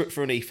desperate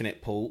for an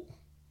Ethernet port,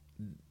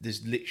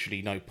 there's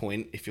literally no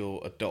point if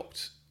you're a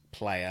docked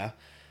player.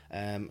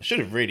 I should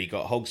have really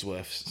got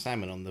Hogsworth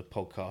Salmon on the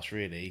podcast,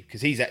 really,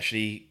 because he's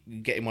actually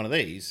getting one of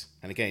these.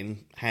 And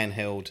again,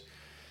 handheld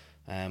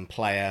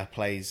player,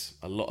 plays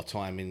a lot of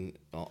time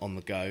on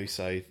the go,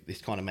 so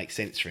this kind of makes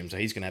sense for him. So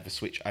he's going to have a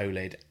Switch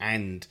OLED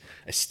and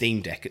a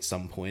Steam Deck at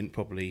some point,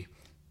 probably,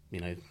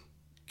 you know,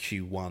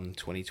 Q1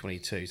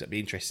 2022. So it'd be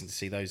interesting to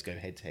see those go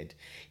head to head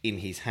in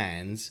his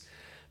hands.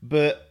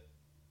 But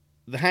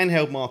the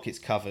handheld market's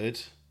covered.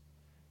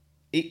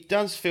 It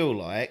does feel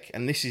like,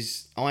 and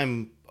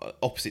I'm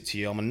opposite to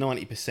you. I'm a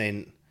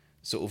 90%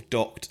 sort of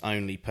docked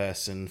only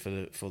person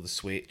for the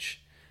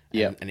Switch,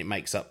 and it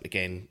makes up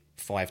again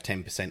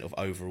 5-10% of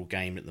overall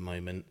game at the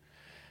moment.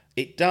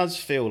 It does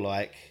feel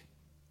like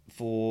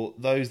for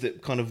those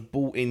that kind of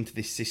bought into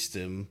this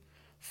system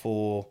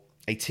for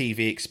a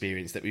TV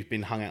experience that we've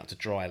been hung out to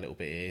dry a little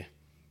bit here,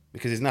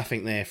 because there's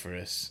nothing there for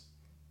us.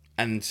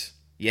 And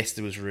yes,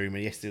 there was rumour,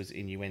 yes, there was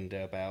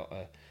innuendo about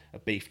a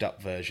beefed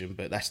up version,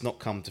 but that's not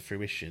come to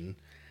fruition.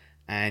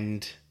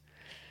 And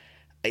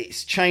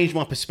it's changed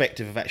my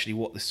perspective of actually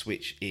what the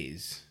Switch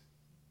is.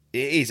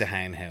 It is a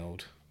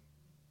handheld.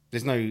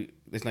 There's no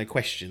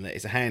question that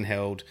it's a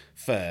handheld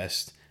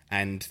first,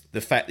 and the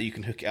fact that you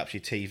can hook it up to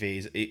your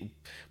TV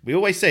we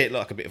always say it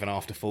like a bit of an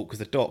afterthought because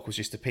the dock was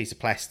just a piece of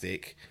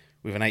plastic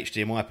with an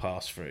HDMI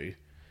pass through.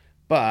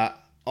 But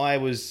I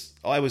was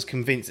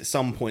convinced at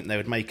some point they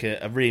would make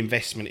a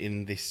reinvestment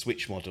in this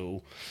Switch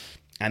model,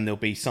 and there'll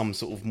be some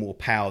sort of more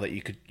power that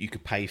you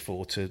could pay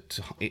for to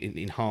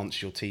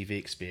enhance your TV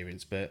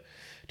experience. But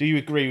do you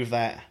agree with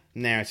that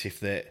narrative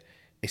that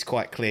it's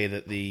quite clear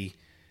that the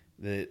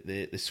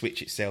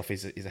Switch itself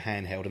is a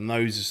handheld, and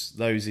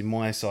those in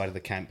my side of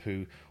the camp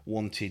who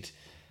wanted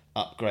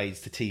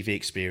upgrades to TV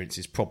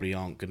experiences probably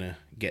aren't going to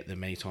get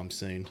them anytime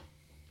soon?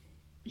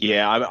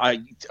 Yeah,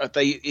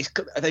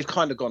 they've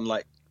kind of gone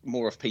like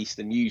more off piece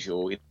than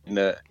usual in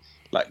the,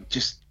 like,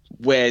 just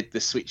where the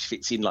Switch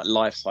fits in like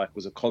life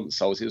cycles of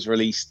consoles. It was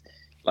released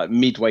like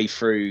midway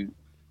through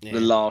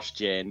the last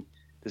gen.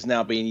 There's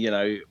now been, you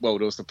know, well,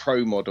 there was the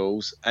Pro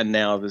models, and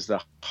now there's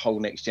the whole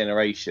next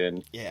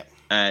generation. Yeah,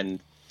 and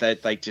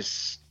they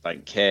just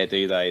don't care,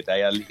 do they?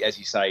 They are, as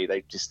you say,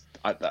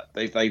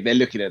 they're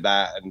looking at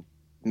that and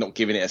not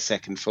giving it a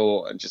second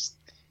thought, and just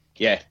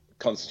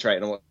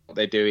concentrating on what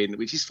they're doing,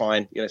 which is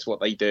fine. You know, it's what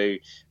they do,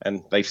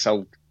 and they've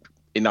sold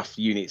enough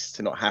units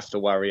to not have to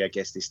worry, I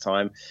guess, this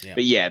time. Yeah.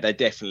 But yeah, they're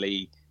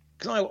definitely,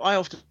 because I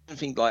often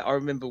think, like, I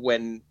remember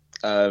when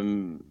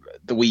the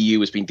Wii U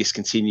was being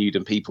discontinued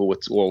and people were,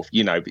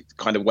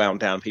 kind of wound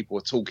down, people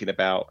were talking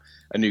about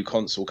a new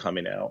console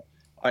coming out.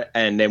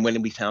 And then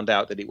when we found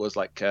out that it was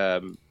like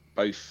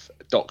both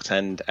docked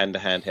and a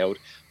handheld,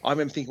 I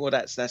remember thinking, well,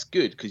 that's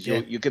good, because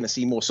you're going to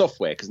see more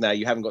software, because now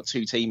you haven't got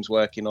two teams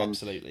working on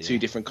two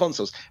different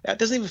consoles. It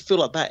doesn't even feel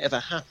like that ever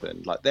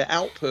happened. Like, their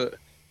output,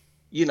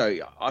 you know,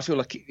 I feel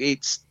like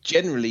it's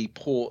generally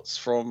ports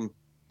from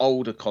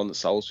older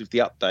consoles with the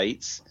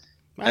updates,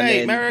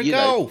 Mate, Mario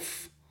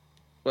Golf.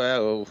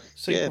 Well,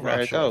 Super Mario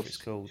Rush, Golf. it's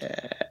called.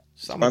 Yeah.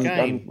 Summer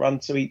game. Run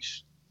to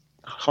each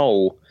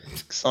hole.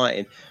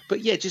 Exciting.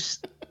 But yeah,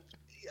 just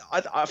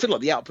I feel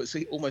like the output's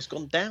almost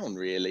gone down.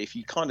 Really, if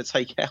you kind of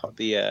take out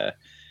the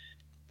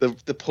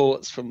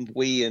ports from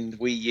Wii and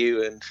Wii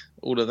U and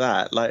all of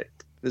that, like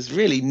there's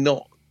really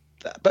not.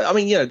 But I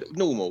mean,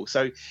 normal.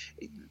 So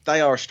they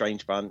are a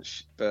strange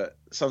bunch, but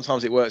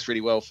sometimes it works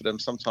really well for them.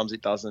 Sometimes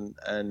it doesn't.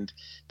 And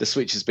the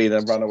Switch has been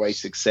a runaway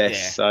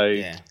success.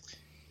 I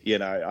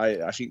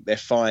think they're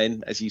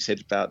fine, as you said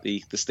about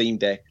the Steam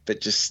Deck,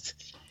 but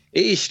just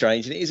it is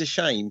strange and it is a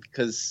shame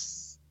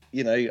because,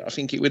 I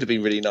think it would have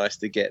been really nice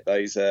to get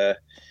those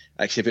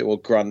actually a bit more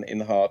grunt in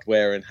the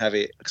hardware and have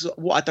it. Because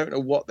I don't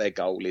know what their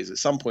goal is. At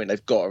some point,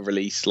 they've got to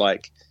release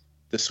like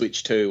the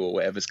Switch 2 or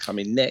whatever's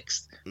coming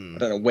next. I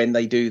don't know when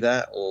they do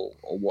that or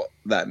what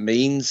that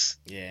means.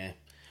 Yeah.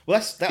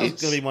 Well, that was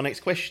going to be my next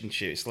question,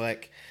 Stu. It's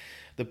like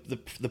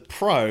the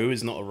Pro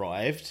has not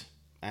arrived,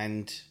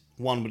 and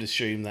one would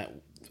assume that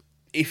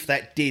if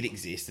that did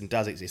exist and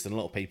does exist, and a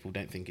lot of people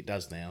don't think it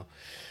does now,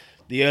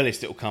 the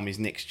earliest it will come is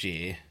next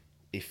year,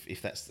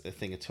 if that's a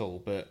thing at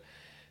all. But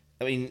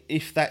I mean,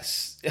 if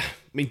that's, I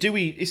mean,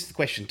 it's the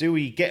question: do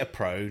we get a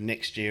Pro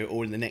next year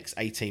or in the next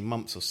 18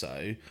 months or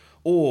so,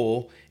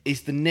 or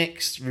is the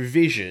next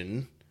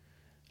revision?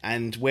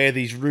 And where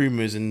these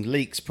rumours and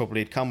leaks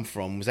probably had come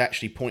from was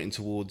actually pointing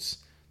towards,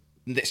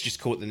 let's just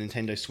call it the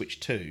Nintendo Switch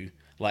 2,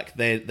 like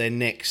their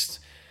next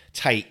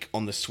take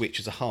on the Switch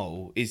as a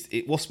whole.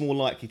 What's more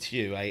likely to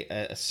you,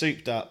 a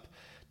souped up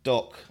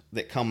dock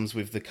that comes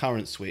with the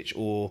current Switch,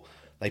 or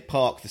they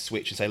park the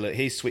Switch and say, look,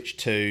 here's Switch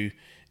 2,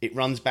 it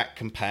runs back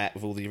compat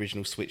with all the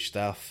original Switch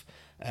stuff,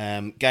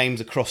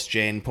 games across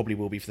gen probably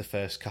will be for the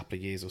first couple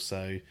of years or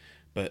so,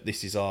 but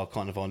this is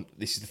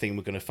this is the thing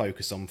we're going to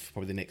focus on for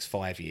probably the next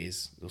 5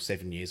 years or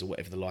 7 years or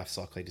whatever the life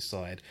cycle they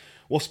decide.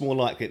 What's more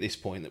likely at this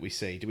point that we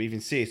see? Do we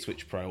even see a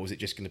Switch Pro, or is it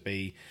just going to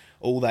be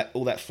all that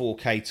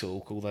 4K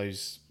talk, all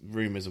those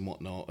rumours and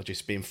whatnot are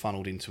just being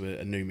funneled into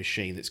a new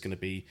machine that's going to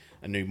be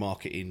a new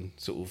marketing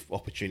sort of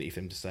opportunity for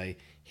them to say,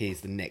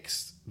 here's the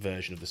next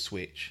version of the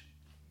Switch?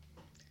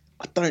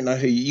 I don't know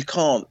you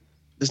can't.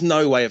 There's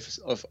no way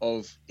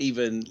of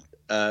even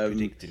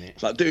predicting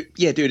it. Like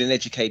doing an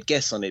educated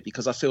guess on it,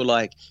 because I feel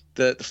like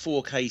the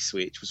 4K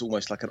Switch was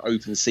almost like an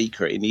open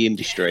secret in the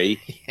industry.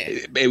 Yeah.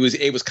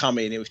 It was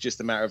coming. It was just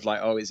a matter of like,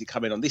 oh, is it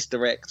coming on this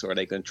direct, or are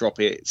they going to drop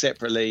it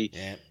separately?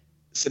 Yeah.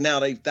 So now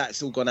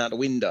that's all gone out the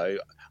window.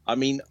 I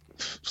mean,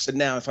 so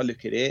now if I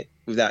look at it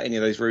without any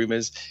of those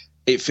rumors,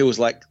 it feels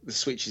like the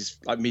Switch is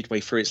like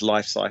midway through its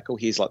life cycle.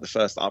 Here's like the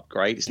first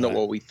upgrade. It's not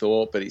what we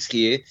thought, but it's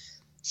here.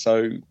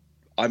 So,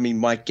 I mean,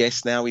 my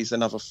guess now is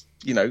another,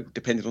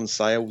 depending on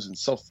sales and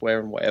software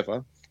and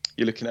whatever,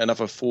 you're looking at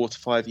another 4 to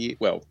 5 years.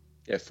 Well,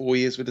 4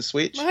 years with the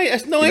Switch. Mate,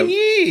 that's 9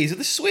 years of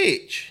the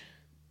Switch.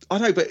 I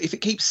know, but if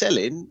it keeps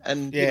selling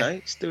and,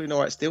 it's doing all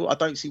right still, I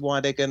don't see why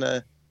they're going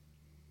to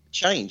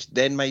change.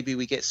 Then maybe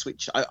we get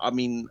Switch. I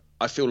mean,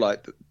 I feel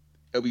like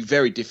it'll be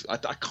very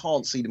difficult. I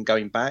can't see them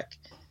going back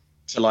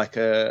to like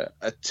a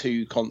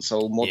 2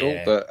 console model.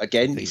 Yeah, but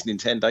again, it's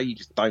Nintendo. You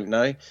just don't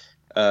know.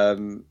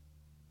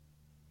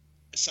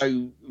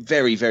 So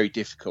very, very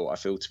difficult, I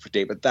feel, to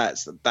predict. But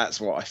that's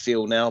what I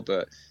feel now.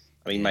 But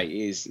I mean, mate, it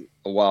is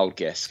a wild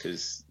guess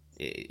because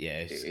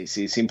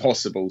it's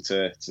impossible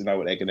to know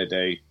what they're going to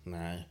do.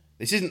 No,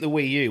 this isn't the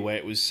Wii U where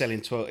it was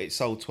selling it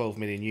sold 12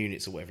 million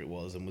units or whatever it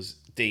was and was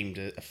deemed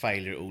a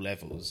failure at all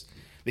levels.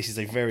 This is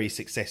a very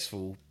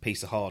successful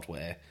piece of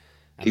hardware.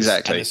 And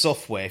exactly. And the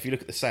software, if you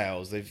look at the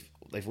sales,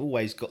 they've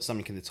always got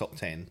something in the top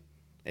 10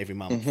 every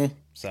month. Mm-hmm.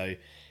 So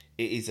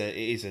it is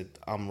a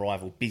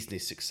unrivaled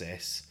business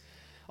success.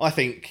 I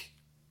think,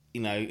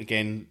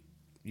 again,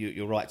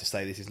 you're right to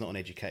say this is not an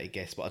educated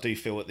guess, but I do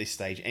feel at this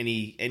stage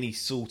any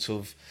sort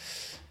of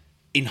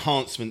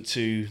enhancement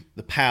to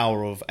the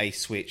power of a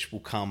Switch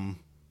will come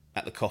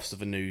at the cost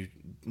of a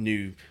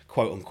new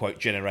quote unquote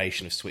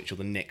generation of Switch, or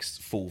the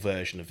next full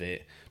version of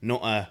it.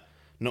 Not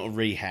a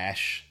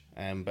rehash,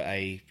 but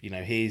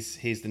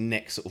here's the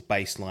next sort of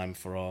baseline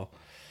for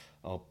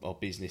our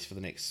business for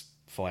the next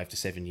 5 to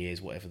 7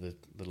 years, whatever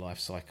the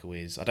life cycle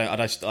is. I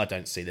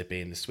don't see there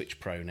being the Switch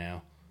Pro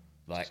now.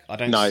 Like I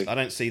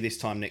don't see this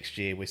time next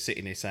year we're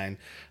sitting here saying,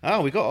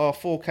 oh, we got our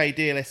 4K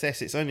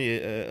DLSS. It's only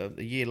a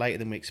year later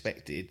than we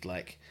expected.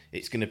 Like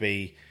it's going to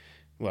be,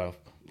 well,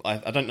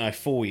 I don't know.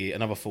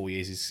 Another 4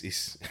 years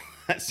is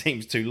that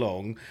seems too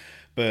long.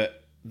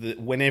 But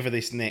whenever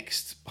this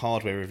next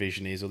hardware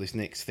revision is, or this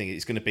next thing,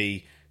 it's going to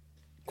be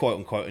quote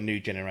unquote a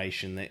new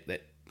generation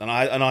that and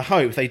I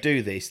hope if they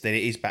do this, then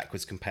it is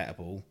backwards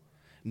compatible.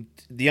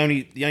 The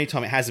only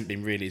time it hasn't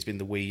been really has been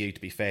the Wii U,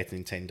 to be fair to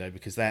Nintendo,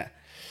 because that.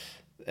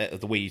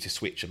 The Wii U to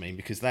Switch, I mean,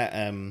 because that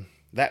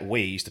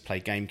Wii used to play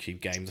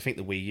GameCube games. I think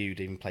the Wii U would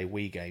even play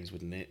Wii games,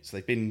 wouldn't it? So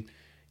they've been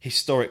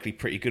historically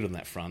pretty good on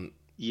that front.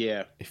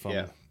 Yeah, if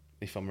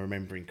I'm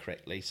remembering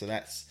correctly. So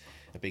that's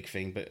a big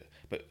thing.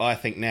 But I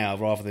think now,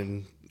 rather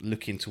than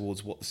looking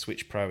towards what the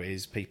Switch Pro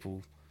is,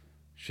 people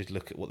should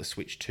look at what the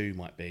Switch 2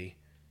 might be.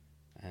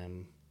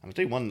 I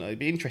do wonder. It'd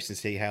be interesting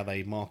to see how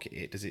they market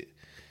it. Does it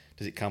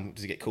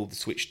get called the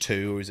Switch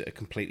 2, or is it a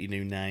completely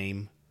new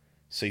name,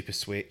 Super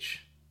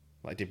Switch,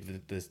 like I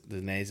did with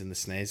the NES and the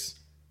SNES?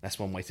 That's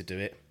one way to do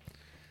it.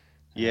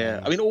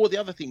 Yeah, I mean, or the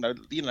other thing though,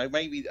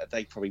 maybe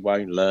they probably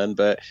won't learn,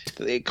 but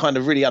it kind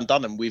of really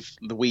undone them with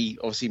the Wii.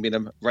 Obviously, being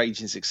a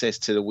raging success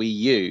to the Wii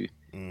U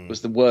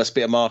was the worst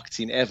bit of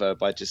marketing ever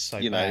by just So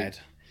bad.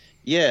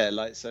 Yeah,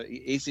 like, so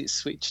is it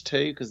Switch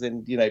 2? Because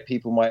then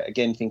people might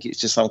again think it's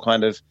just some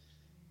kind of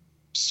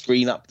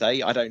screen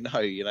update. I don't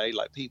know.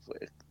 Like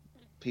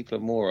people are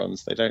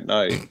morons. They don't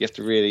know. You have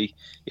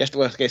to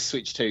work. I guess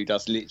Switch 2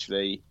 does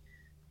literally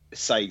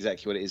say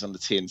exactly what it is on the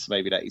tin, so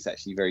maybe that is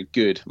actually very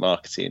good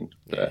marketing.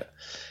 But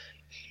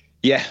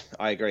yeah,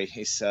 I agree.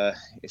 It's a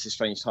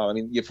strange time. I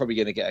mean, you're probably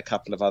going to get a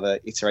couple of other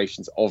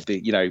iterations of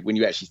the. When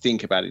you actually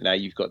think about it now,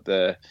 you've got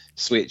the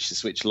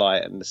Switch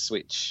Lite, and the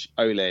Switch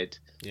OLED.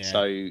 Yeah.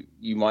 So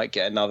you might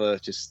get another.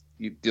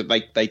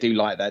 They do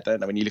like that,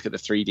 don't they? When you look at the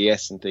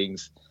 3DS and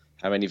things,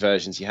 how many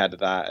versions you had of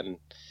that, and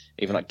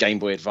even like Game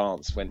Boy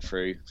Advance went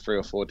through 3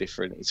 or 4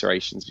 different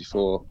iterations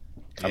before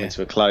coming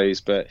to a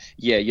close. But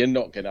yeah, you're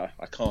not gonna.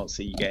 I can't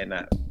see you getting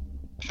that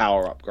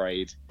power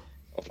upgrade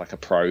of like a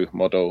Pro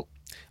model.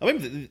 I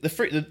remember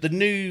the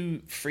new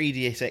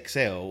 3DS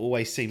XL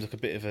always seems like a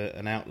bit of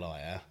an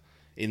outlier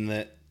in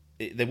that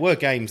there were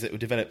games that were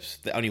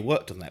developed that only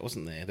worked on that,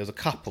 wasn't there? There was a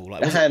couple,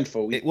 like a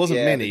handful. It wasn't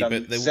many,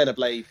 but there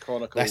Xenoblade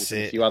Chronicles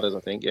and a few others, I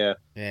think. Yeah.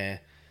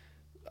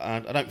 I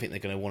don't think they're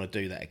going to want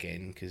to do that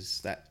again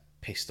because that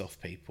pissed off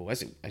people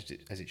as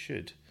it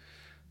should.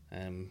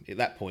 At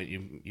that point,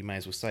 you may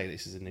as well say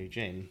this is a new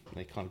gen.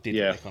 They kind of did.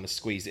 They kind of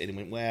squeezed it in and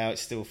went, "Well,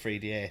 it's still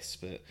 3DS,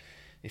 but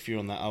if you're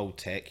on that old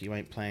tech, you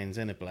ain't playing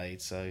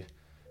Xenoblade, so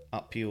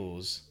up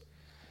yours."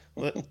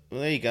 Well,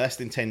 there you go. That's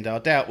Nintendo. I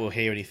doubt we'll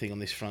hear anything on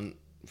this front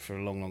for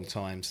a long, long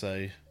time.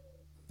 So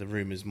the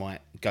rumours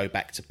might go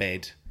back to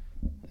bed,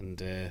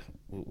 and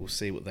we'll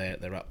see what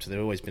they're up to. They've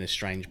always been a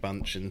strange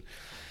bunch, and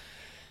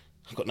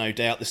I've got no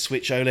doubt the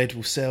Switch OLED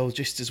will sell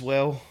just as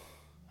well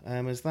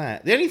as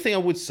that. The only thing I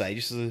would say,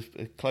 just as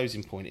a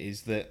closing point,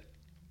 is that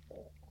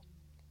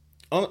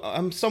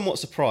I'm somewhat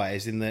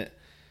surprised in that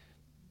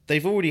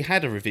they've already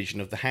had a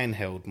revision of the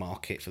handheld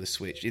market for the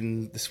Switch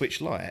in the Switch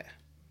Lite.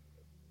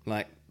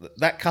 Like,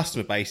 that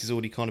customer base has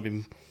already kind of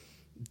been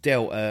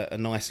dealt a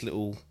nice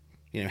little,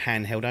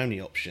 handheld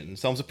only option.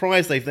 So I'm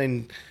surprised they've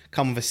then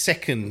come with a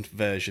second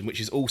version, which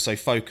is also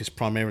focused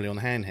primarily on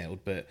handheld,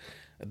 but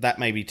that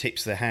maybe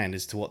tips their hand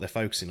as to what they're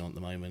focusing on at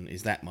the moment,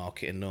 is that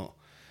market, and not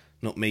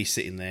me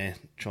sitting there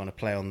trying to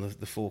play on the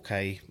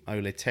 4K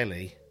OLED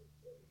telly.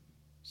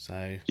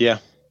 So,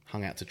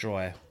 hung out to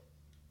dry.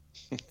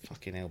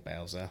 Fucking hell,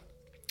 Bowser.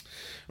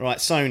 Right,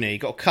 Sony,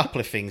 got a couple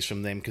of things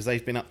from them because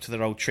they've been up to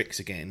their old tricks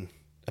again,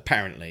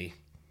 apparently.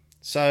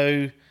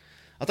 So,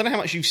 I don't know how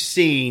much you've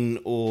seen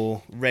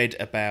or read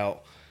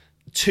about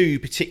 2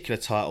 particular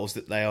titles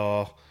that they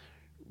are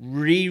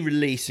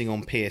re-releasing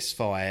on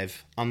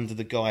PS5 under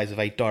the guise of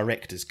a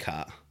director's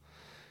cut.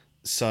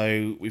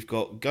 So we've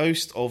got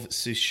Ghost of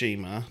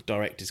Tsushima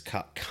director's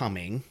cut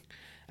coming,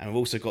 and we've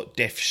also got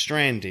Death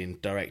Stranding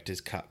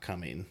director's cut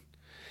coming.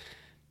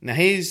 Now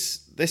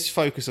let's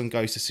focus on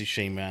Ghost of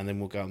Tsushima, and then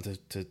we'll go on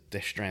to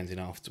Death Stranding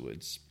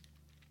afterwards.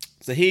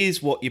 So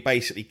here's what you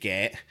basically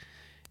get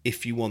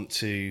if you want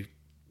to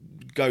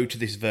go to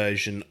this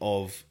version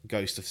of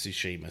Ghost of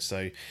Tsushima.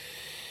 So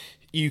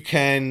you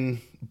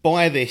can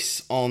buy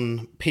this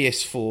on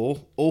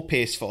PS4 or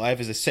PS5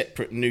 as a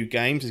separate new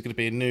game. There's going to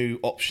be a new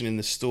option in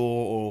the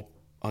store, or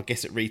I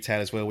guess at retail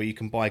as well, where you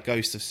can buy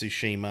Ghost of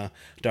Tsushima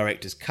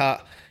Director's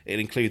Cut. It'll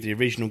include the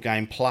original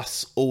game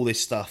plus all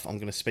this stuff I'm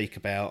going to speak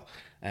about,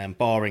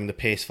 barring the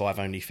PS5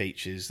 only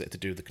features that have to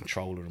do with the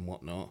controller and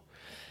whatnot.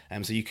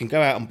 So you can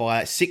go out and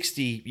buy it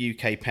 £60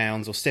 UK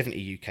or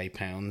 £70 UK.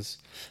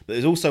 But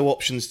there's also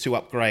options to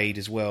upgrade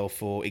as well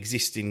for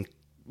existing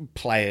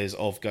players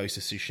of Ghost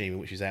of Tsushima,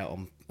 which is out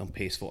on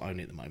PS4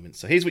 only at the moment.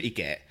 So here's what you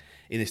get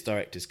in this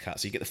director's cut.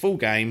 So you get the full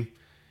game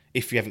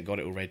if you haven't got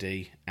it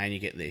already, and you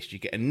get this. You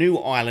get a new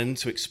island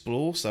to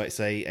explore, so it's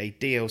a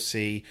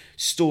DLC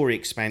story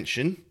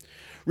expansion.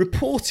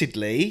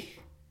 Reportedly,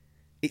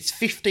 it's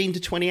 15 to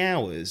 20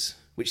 hours,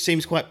 which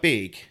seems quite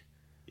big.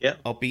 Yeah,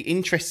 I'll be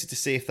interested to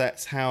see if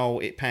that's how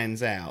it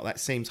pans out. That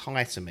seems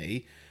high to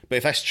me, but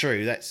if that's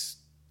true, that's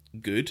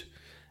good.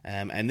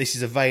 And this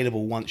is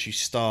available once you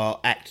start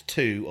Act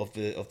 2 of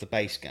the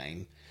base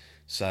game.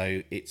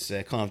 So it's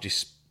kind of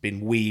just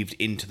been weaved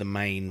into the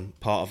main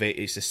part of it.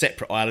 It's a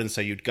separate island,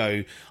 so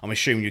I'm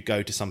assuming you'd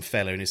go to some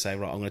fella and he'd say,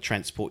 right, I'm going to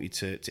transport you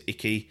to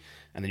Iki,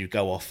 and then you'd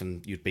go off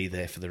and you'd be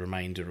there for the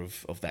remainder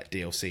of that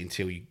DLC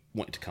until you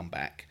wanted to come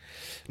back.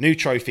 New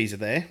trophies are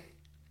there.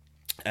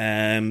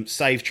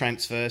 Save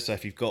transfer, so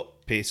if you've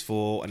got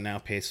PS4 and now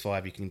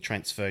PS5, you can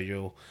transfer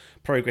your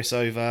progress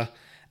over.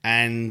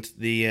 And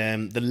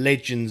the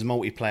Legends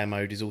multiplayer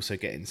mode is also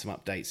getting some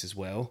updates as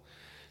well.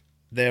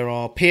 There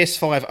are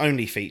PS5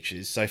 only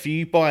features, so if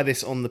you buy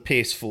this on the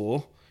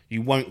PS4,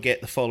 you won't get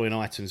the following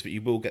items, but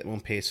you will get them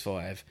on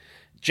PS5.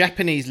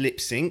 Japanese lip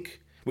sync,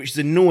 which is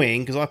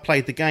annoying because I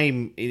played the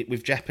game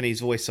with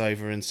Japanese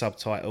voiceover and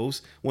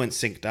subtitles, weren't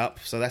synced up,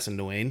 so that's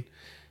annoying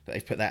that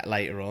they've put that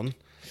later on.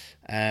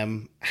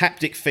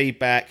 Haptic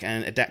feedback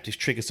and adaptive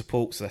trigger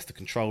support, so that's the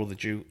control of the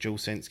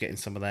DualSense, getting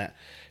some of that.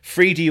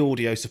 3D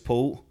audio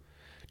support,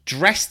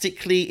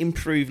 drastically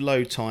improved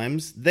load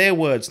times, their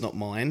words, not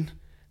mine.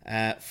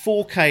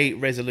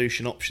 4K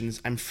resolution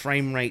options and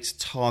frame rates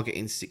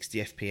targeting 60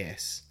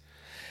 FPS.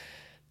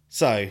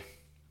 So,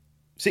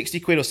 60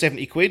 quid or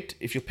 70 quid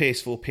if you're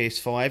PS4,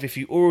 PS5. If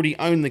you already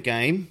own the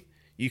game,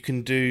 you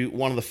can do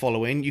one of the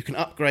following. You can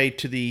upgrade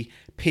to the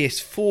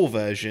PS4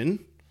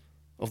 version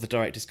of the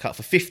Director's Cut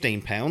for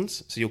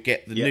 £15. So you'll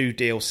get the new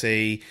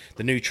DLC,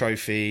 the new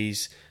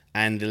trophies,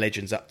 and the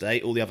Legends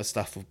update. All the other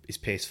stuff is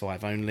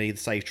PS5 only. The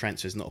save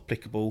transfer is not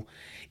applicable.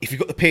 If you've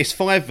got the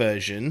PS5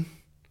 version,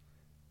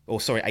 a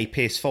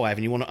PS5,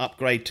 and you want to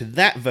upgrade to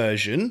that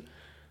version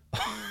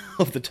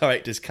of the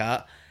Director's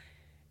Cut,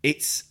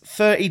 it's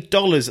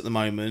 $30 at the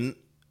moment,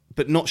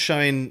 but not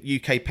showing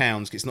UK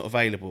pounds because it's not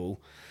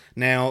available.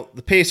 Now,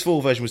 the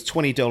PS4 version was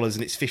 $20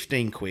 and it's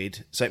 15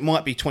 quid, so it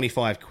might be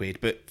 25 quid,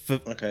 but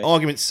for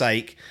argument's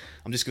sake,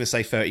 I'm just going to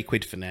say 30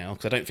 quid for now,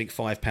 because I don't think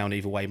 £5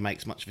 either way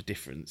makes much of a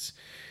difference.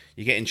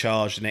 You're getting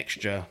charged an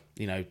extra,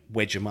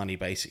 wedge of money,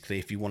 basically,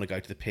 if you want to go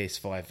to the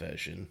PS5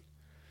 version.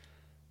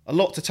 A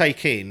lot to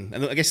take in,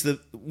 and I guess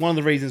one of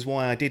the reasons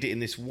why I did it in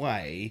this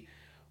way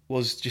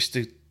was just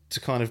to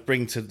kind of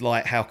bring to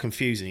light how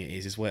confusing it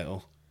is as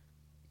well,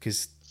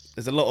 because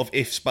there's a lot of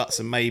ifs, buts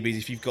and maybes.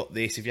 If you've got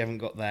this, if you haven't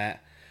got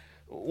that.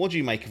 What do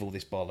you make of all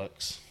this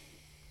bollocks?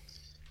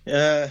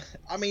 I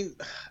mean,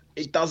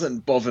 it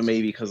doesn't bother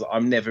me because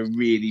I'm never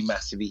really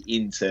massively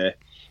into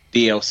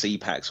DLC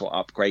packs or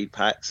upgrade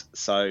packs.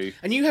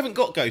 And you haven't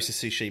got Ghost of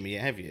Tsushima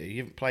yet, have you? You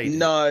haven't played it?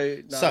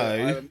 No.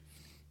 So,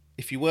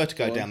 if you were to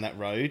go down that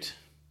road,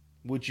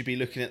 would you be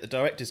looking at the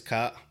Director's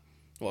Cut?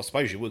 Well, I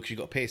suppose you would, because you've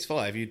got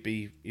PS5. You'd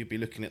be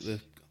looking at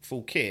the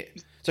full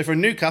kit. So for a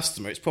new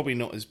customer, it's probably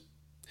not as...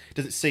 It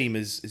doesn't seem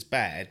as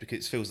bad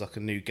because it feels like a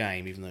new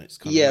game, even though it's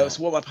kind of... Yeah,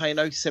 so what am I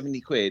paying? 70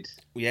 quid?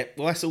 Yeah,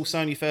 well, that's all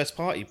Sony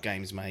first-party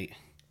games, mate.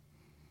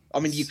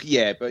 I mean, you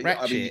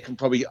can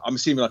probably... I'm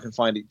assuming I can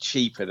find it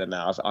cheaper than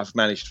that. I've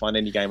managed to find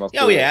any game I've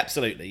bought. Oh, yeah,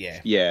 absolutely,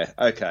 yeah. Yeah,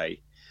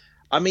 okay.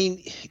 I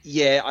mean,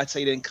 yeah, I'd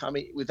say then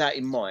with that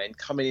in mind,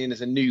 coming in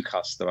as a new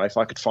customer, if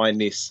I could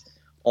find this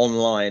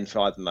online for,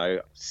 I don't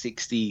know,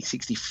 60,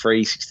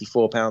 63,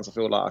 64 pounds, I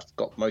feel like I've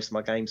got most of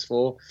my games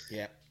for.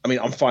 Yeah. I mean,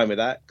 I'm fine with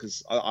that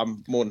because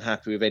I'm more than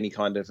happy with any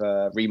kind of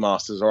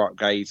remasters or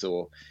upgrades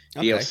or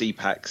DLC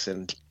packs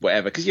and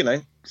whatever. Because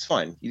it's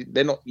fine.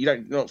 You're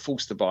not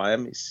forced to buy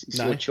them. It's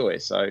your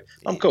choice. So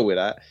I'm cool with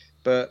that.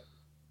 But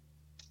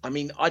I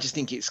mean, I just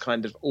think it's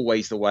kind of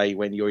always the way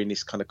when you're in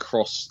this kind of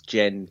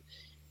cross-gen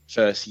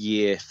first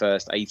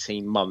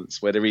 18 months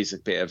where there is a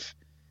bit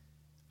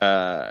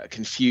of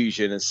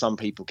confusion and some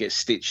people get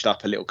stitched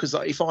up a little. Because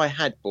if I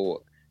had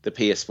bought the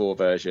PS4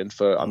 version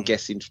for, I'm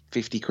guessing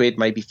 50 quid,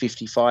 maybe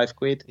 55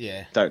 quid.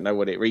 Yeah. Don't know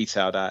what it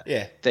retailed at.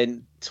 Yeah.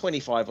 Then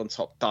 25 on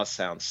top does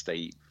sound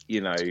steep.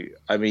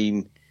 I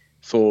mean,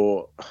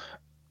 for,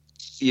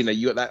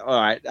 you got that. All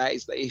right. That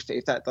is,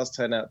 if that does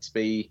turn out to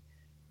be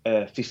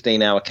a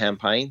 15-hour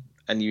campaign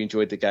and you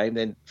enjoyed the game,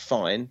 then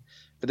fine.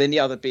 But then the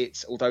other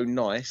bits, although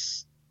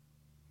nice,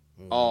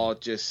 are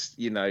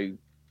just,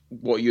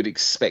 what you'd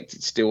expect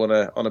it to do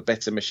on a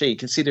better machine,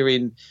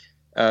 considering,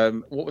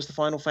 what was the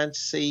Final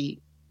Fantasy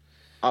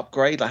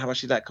upgrade? Like, how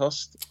much did that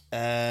cost?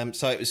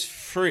 So it was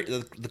free.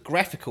 The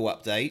graphical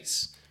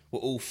updates were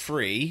all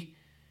free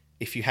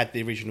if you had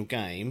the original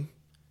game.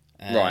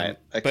 Right.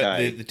 Okay. But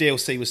the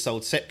DLC was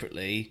sold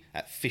separately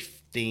at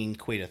 15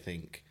 quid, I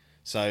think.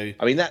 So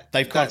I mean,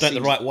 they've kind of done it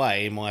the right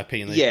way, in my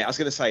opinion. Yeah, I was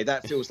going to say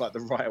that feels like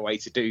the right way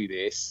to do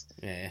this.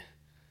 Yeah.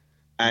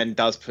 And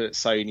does put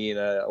Sony in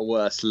a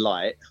worse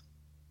light.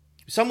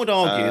 Some would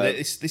argue that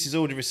this has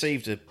already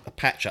received a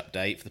patch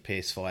update for the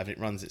PS5 and it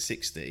runs at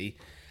 60.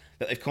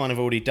 That they've kind of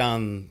already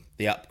done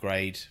the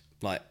upgrade,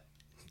 like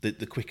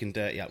the quick and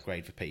dirty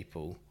upgrade for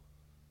people.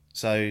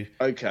 So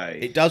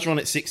it does run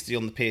at 60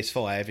 on the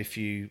PS5 if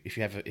you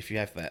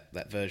have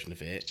that version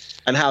of it.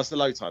 And how's the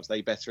load times? Are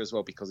they better as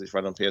well because it's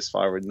run on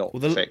PS5 and not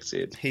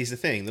affected? Here's the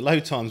thing: the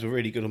load times were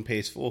really good on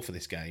PS4 for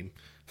this game.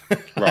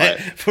 Right.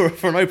 for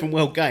an open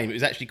world game, it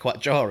was actually quite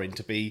jarring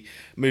to be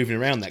moving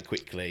around that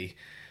quickly.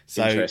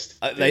 So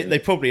they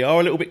probably are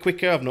a little bit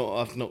quicker. I've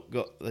not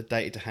got the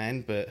data to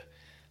hand, but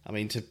I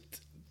mean,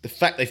 the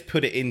fact they've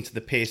put it into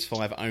the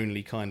PS5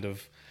 only kind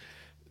of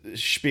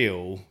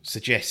spiel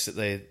suggests that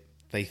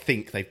they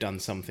think they've done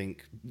something.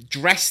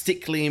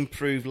 Drastically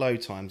improved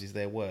load times is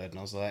their word, and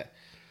I was like,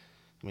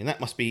 I mean, that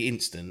must be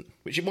instant,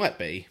 which it might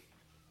be,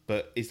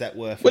 but is that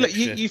worth? Well, look,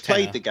 you've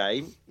played the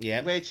game.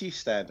 Yeah. Where do you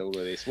stand all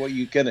of this? What are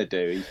you gonna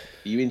do?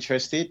 Are you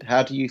interested?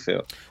 How do you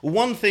feel? Well,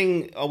 one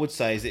thing I would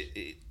say is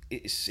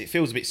it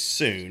feels a bit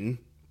soon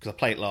because I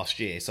played it last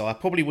year, so I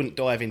probably wouldn't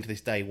dive into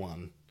this day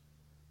one.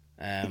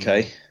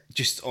 Okay.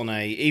 Just on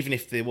even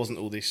if there wasn't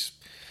all this,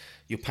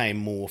 you're paying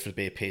more for to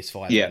be a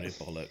PS5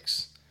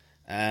 bollocks.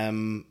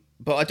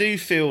 But I do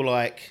feel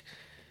like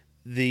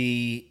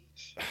I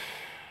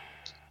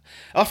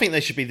think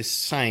they should be the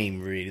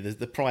same. Really,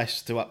 the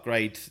price to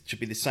upgrade should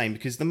be the same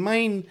because the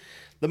main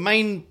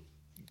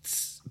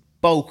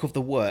bulk of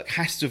the work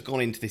has to have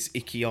gone into this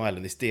Icky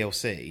Island, this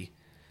DLC.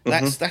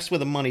 That's where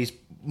the money's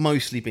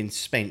mostly been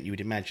spent. You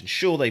would imagine.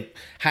 Sure, they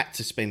had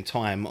to spend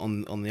time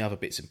on the other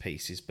bits and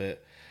pieces,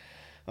 but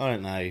I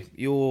don't know.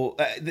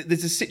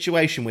 There's a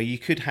situation where you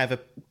could have a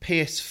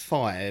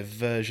PS5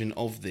 version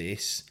of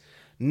this,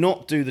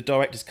 not do the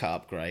director's cut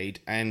upgrade,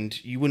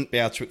 and you wouldn't be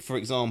able to, for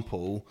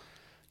example,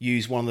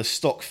 use one of the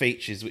stock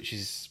features which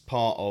is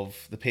part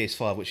of the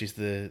PS5, which is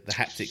the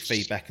haptic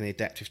feedback and the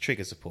adaptive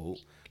trigger support.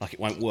 Like, it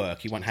won't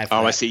work. You won't have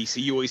that. I see. So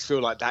you always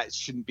feel like that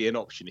shouldn't be an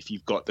option if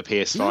you've got the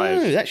PS5.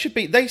 No, that should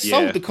be. They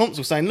sold the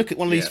console saying, look at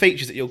one of these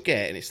features that you'll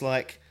get, and it's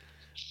like,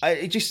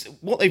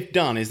 what they've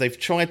done is they're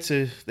trying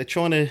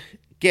to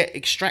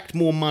extract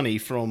more money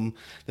from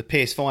the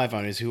PS5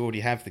 owners who already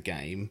have the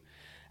game,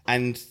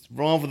 and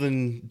rather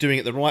than doing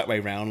it the right way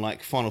round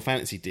like Final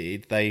Fantasy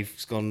did, they've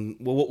gone,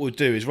 well, what we'll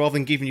do is rather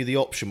than giving you the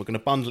option, we're going to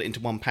bundle it into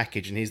one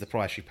package and here's the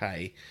price you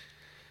pay.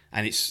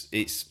 And there's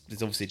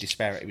obviously a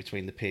disparity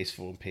between the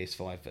PS4 and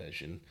PS5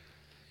 version.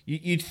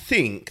 You'd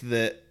think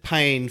that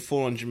paying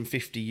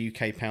 £450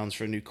 UK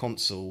for a new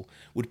console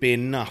would be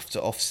enough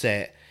to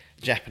offset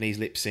Japanese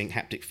lip sync,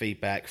 haptic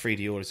feedback, 3D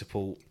audio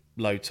support,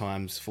 load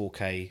times,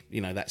 4K,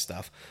 that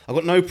stuff. I've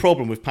got no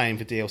problem with paying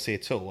for DLC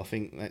at all. I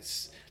think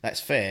that's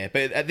fair.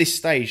 But at this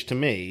stage, to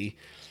me,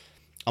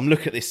 I'm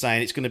looking at this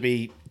saying it's going to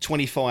be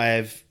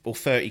 25 or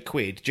 30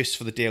 quid just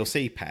for the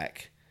DLC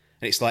pack.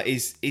 And it's like,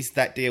 is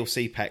that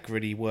DLC pack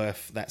really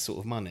worth that sort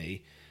of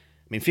money?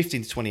 I mean,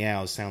 15 to 20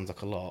 hours sounds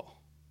like a lot,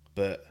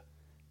 but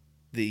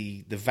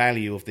the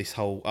value of this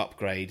whole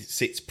upgrade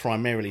sits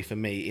primarily for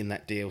me in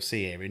that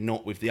DLC area,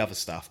 not with the other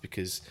stuff,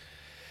 because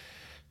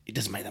it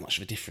doesn't make that much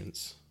of a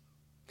difference.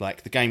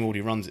 Like, the game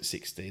already runs at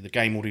 60. The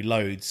game already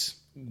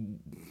loads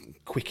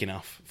quick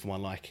enough for my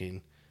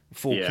liking.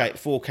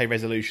 4K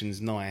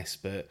resolution's nice,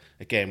 but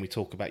again, we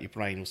talk about your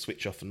brain will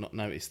switch off and not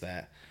notice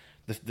that.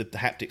 The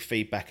haptic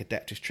feedback,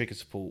 adaptive trigger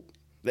support,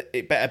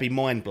 it better be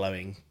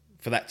mind-blowing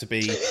for that to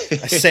be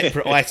a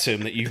separate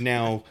item that you've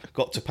now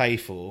got to pay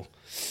for.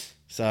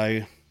 So,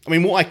 I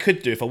mean, what I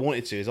could do if I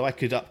wanted to is I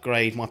could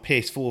upgrade my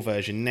PS4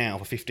 version now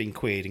for 15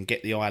 quid and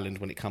get the island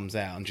when it comes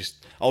out, and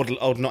just I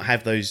would not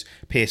have those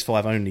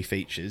PS5 only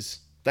features.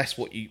 That's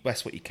what you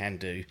can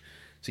do.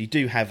 So you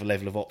do have a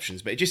level of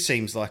options, but it just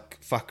seems like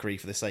fuckery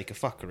for the sake of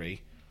fuckery.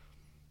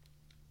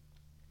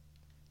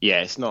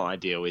 Yeah, it's not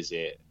ideal, is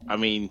it? I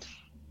mean,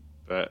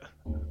 but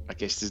I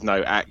guess there's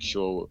no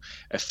actual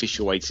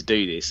official way to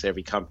do this.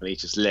 Every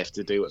company's just left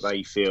to do what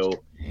they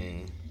feel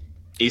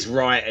is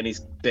right and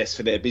is best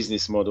for their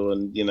business model.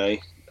 And,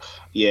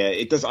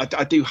 it does.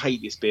 I do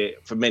hate this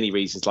bit for many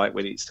reasons, like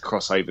when it's the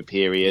crossover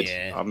period.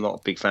 Yeah. I'm not a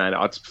big fan.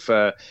 I'd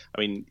prefer,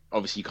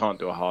 obviously you can't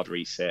do a hard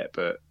reset,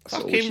 but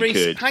fucking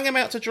hang them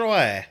out to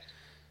dry.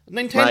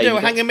 Nintendo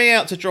are hanging me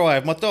out to dry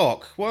with my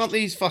dock. Why aren't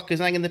these fuckers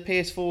hanging the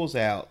PS4s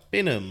out?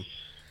 Bin them.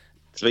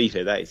 To be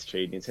fair, that is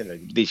true. Nintendo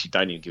literally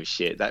don't even give a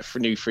shit. That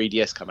new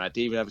 3DS come out,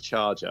 didn't even have a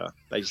charger.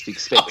 They just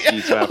expect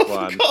you to have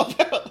one.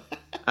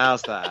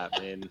 How's that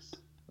happening?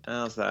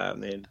 But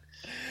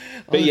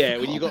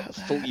when you got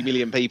 40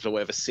 million people or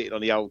whatever sitting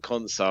on the old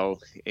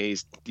console,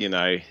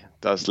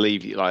 does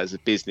leave you, like, as a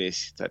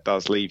business, that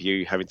does leave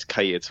you having to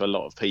cater to a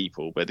lot of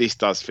people. But this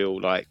does feel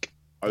like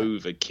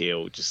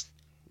overkill. Just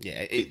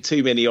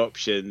too many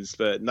options,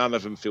 but none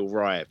of them feel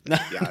right.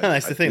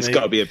 That's the thing. It's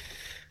got to be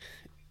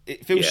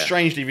It feels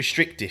strangely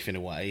restrictive in a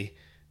way,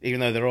 even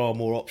though there are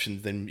more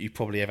options than you've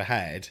probably ever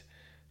had.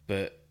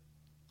 But,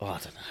 I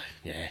don't know.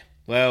 Yeah.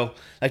 Well,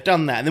 they've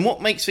done that. And then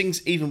what makes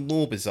things even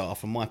more bizarre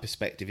from my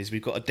perspective is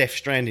we've got a Death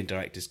Stranding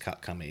director's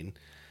cut come in.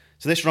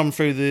 So let's run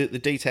through the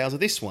details of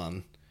this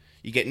one.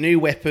 You get new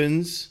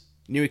weapons,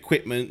 new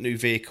equipment, new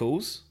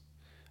vehicles,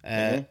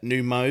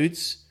 new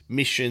modes,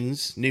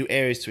 missions, new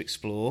areas to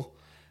explore.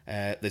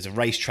 There's a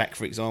racetrack,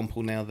 for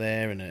example, now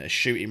there, and a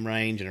shooting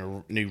range, and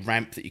a new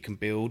ramp that you can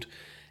build.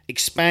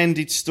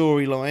 Expanded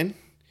storyline,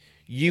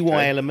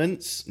 UI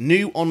elements,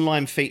 new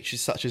online features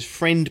such as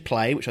friend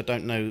play, which I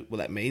don't know what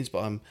that means,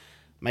 but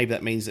maybe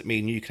that means that me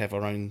and you could have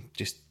our own,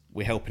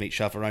 we're helping each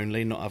other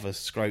only, not other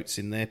scrotes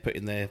in there,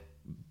 putting their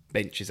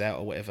benches out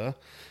or whatever,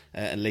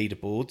 and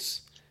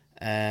leaderboards.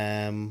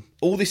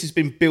 All this has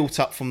been built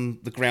up from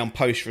the ground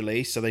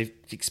post-release, so they've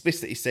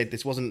explicitly said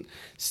this wasn't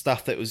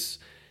stuff that was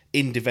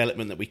in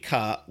development that we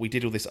cut. We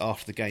did all this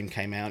after the game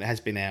came out. It has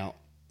been out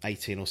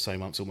 18 or so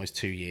months, almost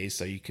 2 years,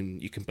 so you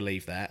can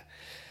believe that.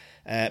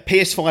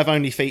 PS5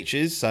 only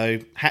features, so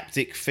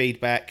haptic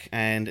feedback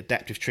and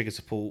adaptive trigger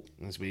support,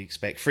 as we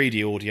expect.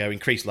 3D audio,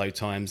 increased load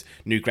times,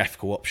 new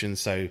graphical options,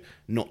 so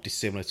not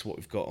dissimilar to what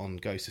we've got on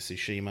Ghost of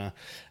Tsushima.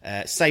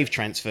 Save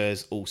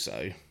transfers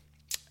also.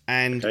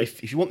 And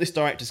if you want this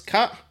director's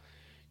cut,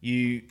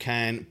 you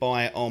can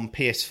buy it on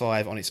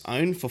PS5 on its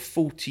own for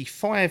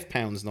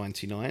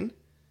 £45.99.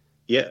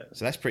 Yeah,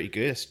 So that's pretty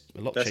good. It's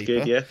a lot that's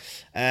cheaper. good.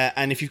 Yeah.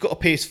 And if you've got a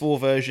PS4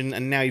 version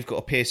and now you've got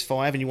a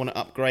PS5 and you want to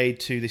upgrade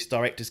to this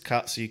director's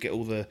cut, so you get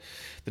all the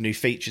new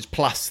features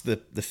plus the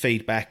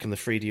feedback and the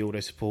 3D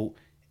audio support,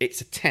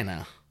 it's a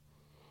tenner,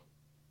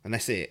 and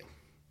that's it.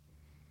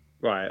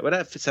 Right. Well,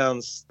 that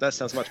sounds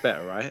much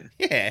better, right?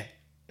 Yeah.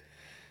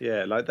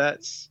 Yeah, like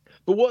that's.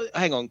 But what?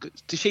 Hang on,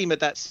 Tsushima.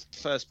 That's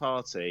first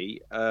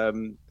party.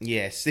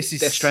 Yes, this is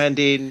Death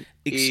Stranding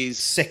is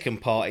second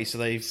party. So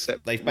they've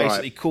basically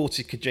right.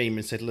 courted Kojima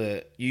and said,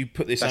 "Look, you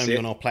put this That's only it.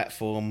 on our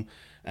platform,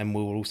 and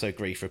we'll also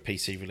agree for a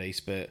PC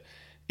release." But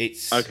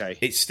it's Okay.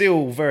 It's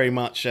still very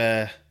much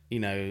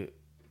money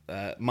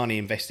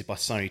invested by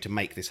Sony to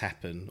make this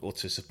happen or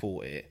to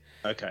support it.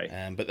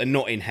 Okay. But they're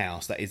not in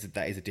house. That is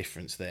a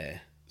difference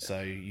there.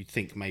 So you'd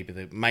think maybe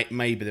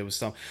there was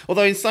some.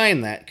 Although in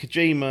saying that,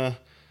 Kojima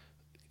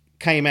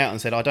came out and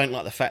said, "I don't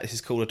like the fact this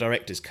is called a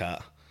director's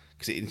cut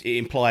because it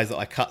implies that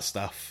I cut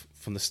stuff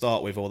from the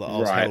start with or that I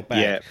was held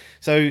back." Yeah.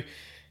 So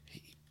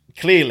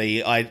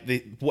clearly,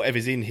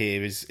 whatever's in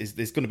here is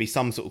there's going to be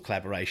some sort of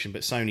collaboration,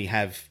 but Sony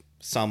have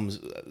some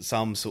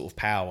sort of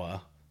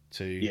power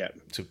to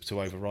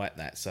overwrite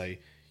that. So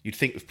you'd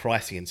think with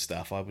pricing and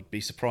stuff, I would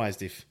be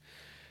surprised if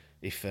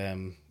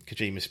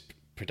Kojima's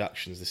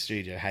Productions, the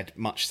studio, had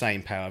much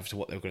same power as to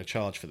what they were going to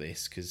charge for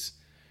this, because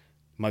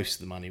most of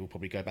the money will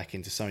probably go back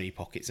into Sony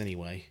pockets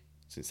anyway,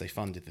 since they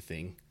funded the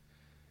thing.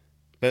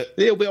 But a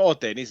little bit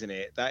odd then, isn't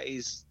it? That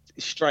is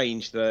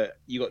strange that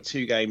you got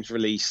two games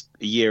released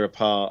a year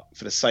apart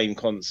for the same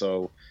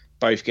console,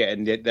 both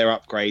getting their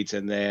upgrades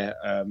and their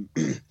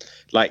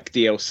like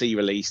DLC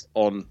released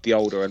on the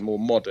older and more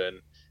modern,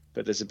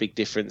 but there's a big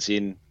difference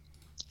in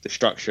the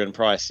structure and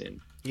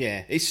pricing.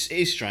 yeah, it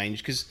is strange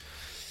because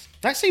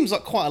that seems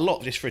like quite a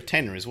lot just for a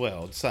tenner as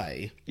well, I'd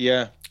say.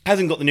 Yeah.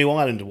 Hasn't got the new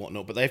island and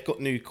whatnot, but they've got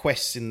new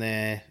quests in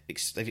there.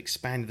 They've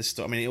expanded the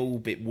story. I mean, it's all a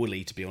bit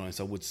woolly, to be honest.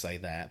 I would say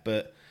that,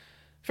 but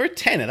for a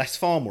tenner, that's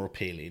far more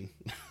appealing.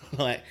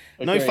 Like,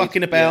 no Agreed.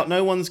 fucking about.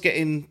 Yeah.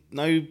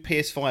 No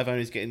PS5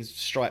 owners getting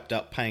striped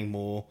up, paying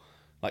more.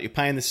 Like, you're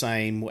paying the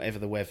same, whatever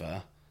the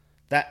weather.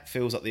 That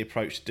feels like the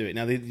approach to do it.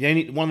 Now, the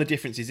only one of the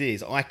differences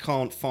is I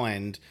can't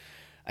find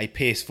a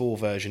PS4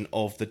 version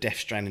of the Death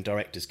Stranding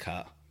director's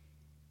cut.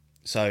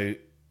 So,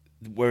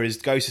 whereas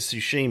Ghost of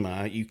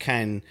Tsushima, you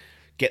can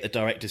get the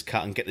director's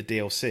cut and get the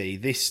DLC.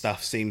 This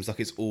stuff seems like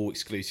it's all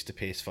exclusive to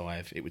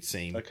PS5, it would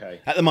seem. Okay.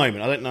 At the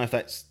moment, I don't know if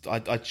that's...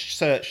 I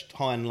searched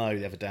high and low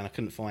the other day and I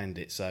couldn't find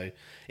it, so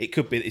it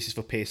could be that this is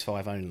for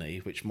PS5 only,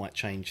 which might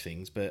change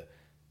things, but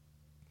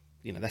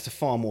that's a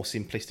far more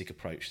simplistic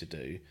approach to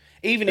do.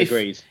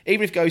 Agreed.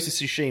 Even if Ghost of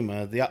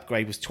Tsushima, the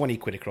upgrade was 20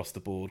 quid across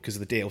the board because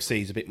the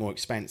DLC is a bit more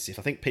expensive,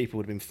 I think people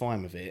would have been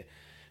fine with it.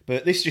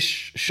 But this just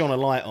shone a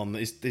light on.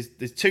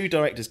 There's two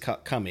director's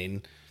cut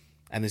coming,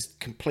 and there's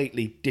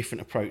completely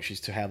different approaches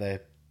to how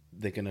they're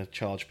going to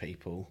charge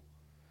people.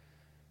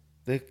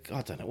 I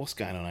don't know what's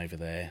going on over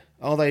there.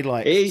 Are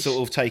they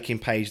sort of taking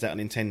page out of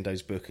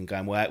Nintendo's book and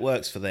going, well, it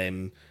works for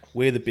them.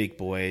 We're the big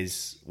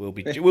boys. We'll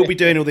be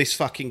doing all this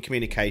fucking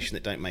communication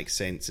that don't make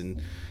sense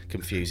and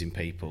confusing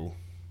people.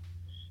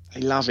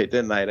 They love it,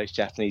 don't they? Those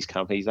Japanese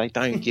companies, they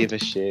don't give a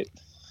shit.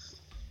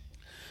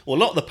 Well, a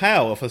lot of the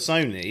power for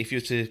Sony, if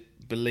you're to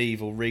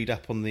believe or read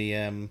up on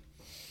the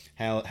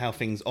how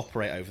things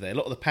operate over there, a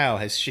lot of the power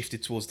has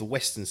shifted towards the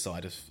Western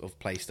side of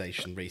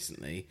PlayStation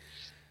recently.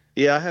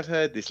 Yeah, I have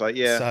heard this.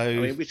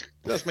 So, which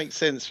does make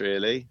sense,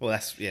 really. Well,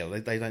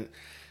 they don't.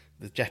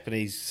 The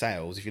Japanese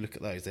sales, if you look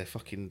at those, they're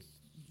fucking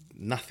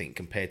nothing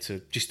compared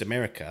to just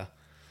America.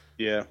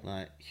 Yeah,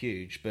 like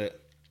huge.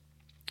 But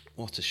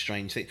what a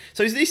strange thing.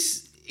 So is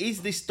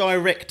this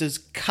director's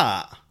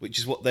cut, which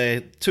is what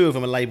two of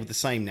them are labelled the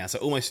same now, so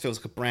it almost feels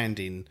like a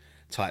branding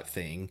type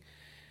thing.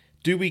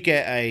 Do we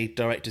get a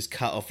director's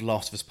cut of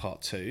Last of Us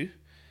Part 2?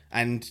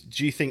 And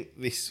do you think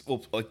this...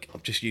 Well,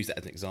 I've just used that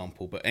as an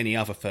example, but any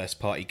other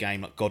first-party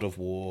game like God of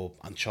War,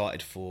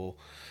 Uncharted 4,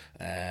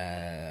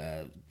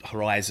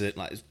 Horizon,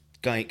 like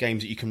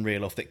games that you can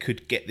reel off that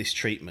could get this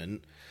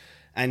treatment?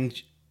 And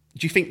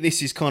do you think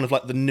this is kind of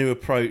like the new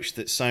approach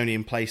that Sony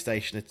and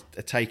PlayStation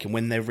are taking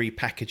when they're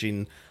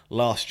repackaging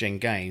last-gen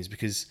games?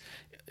 Because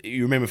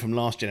you remember from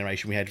last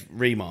generation we had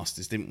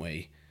remasters, didn't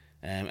we?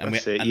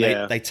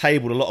 They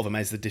tabled a lot of them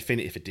as the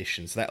definitive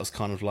edition, so that was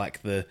kind of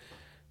like the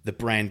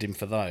branding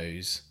for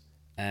those.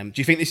 Do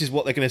you think this is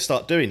what they're going to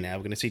start doing now?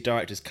 We're going to see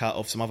director's cut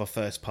of some other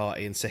first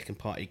party and second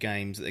party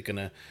games that they're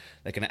going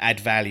to add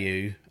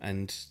value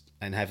and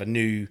have a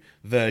new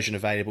version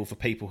available for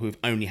people who have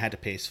only had a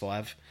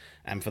PS5,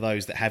 and for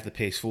those that have the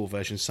PS4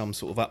 version, some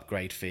sort of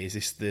upgrade fee. Is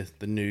this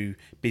the new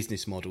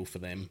business model for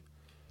them?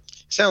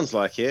 Sounds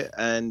like it.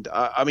 And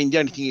I mean, the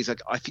only thing is,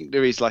 I think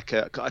there is like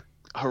a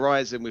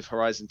Horizon with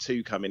Horizon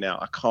 2 coming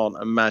out. I can't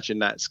imagine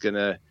that's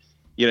gonna,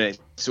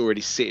 it's already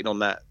sitting on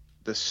the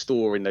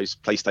store in those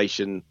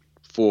PlayStation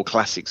 4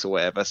 classics or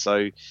whatever.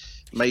 So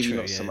maybe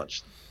not so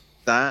much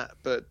that,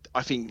 but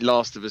I think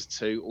Last of Us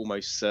 2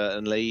 almost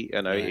certainly.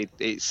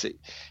 It's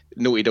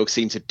Naughty Dog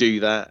seem to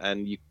do that,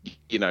 and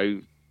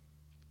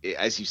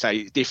as you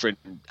say, different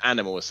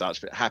animal as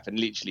such, but it happened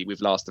literally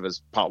with Last of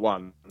Us Part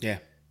 1. Yeah.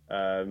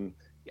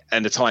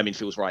 And the timing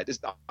feels right.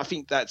 I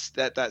think that's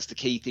the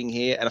key thing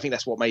here, and I think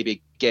that's what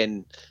maybe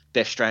again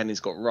Death Stranding's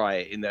got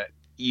right in that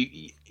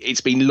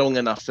it's been long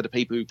enough for the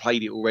people who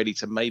played it already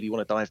to maybe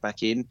want to dive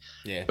back in.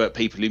 Yeah. But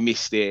people who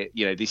missed it,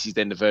 this is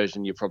then the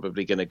version you're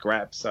probably going to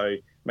grab. So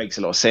it makes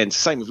a lot of sense.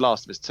 Same with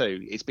Last of Us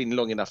 2. It's been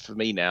long enough for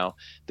me now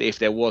that if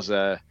there was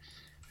a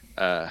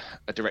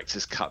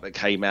director's cut that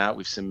came out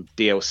with some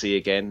DLC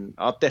again,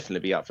 I'd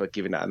definitely be up for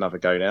giving that another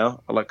go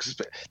now. Cause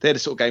they're the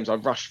sort of games I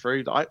rush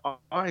through. I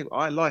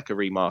like a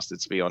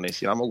remaster, to be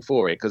honest. I'm all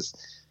for it because,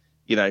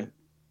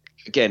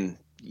 again,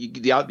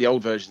 the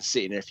old version's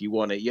sitting there if you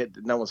want it. Yet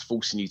no one's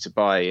forcing you to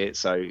buy it,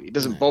 so it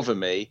doesn't bother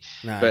me.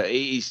 No. But it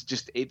is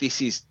just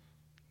this is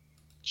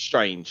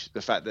strange.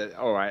 The fact that,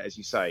 all right, as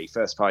you say,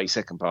 first party,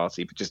 second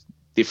party, but just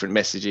different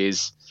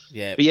messages.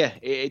 Yeah, but yeah,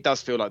 it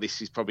does feel like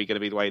this is probably going to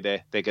be the way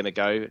they're going to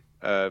go.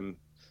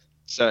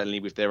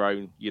 Certainly with their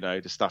own,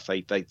 the stuff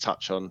they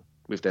touch on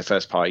with their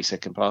first party,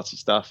 second party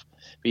stuff.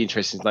 Be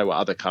interesting to know what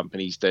other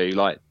companies do,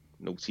 like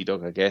Naughty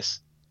Dog, I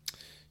guess.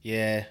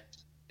 Yeah,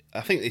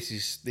 I think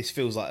this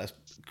feels like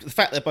the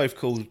fact they're both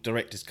called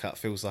Director's Cut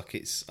feels like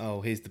it's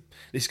this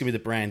is going to be the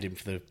branding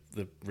for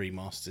the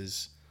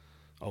remasters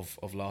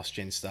of last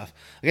gen stuff.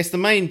 I guess the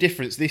main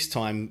difference this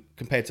time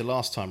compared to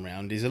last time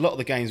round is a lot of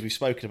the games we've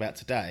spoken about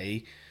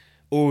today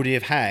already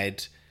have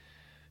had,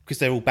 because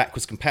they're all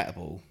backwards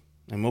compatible,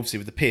 and obviously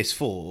with the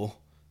PS4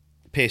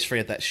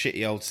 had that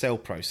shitty old cell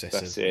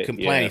processor. You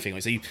couldn't play anything.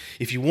 So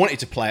if you wanted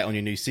to play it on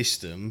your new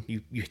system,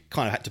 you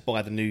kind of had to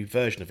buy the new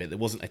version of it. There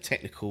wasn't a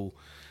technical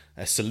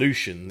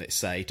solution, let's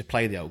say, to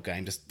play the old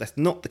game. That's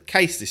not the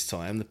case this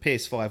time. The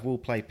PS5 will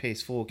play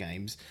PS4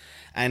 games,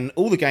 and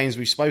all the games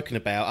we've spoken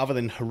about, other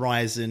than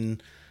Horizon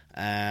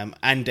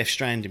and Death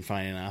Stranding,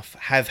 funny enough,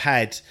 have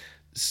had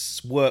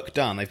work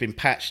done. They've been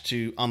patched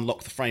to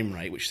unlock the frame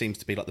rate, which seems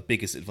to be like the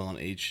biggest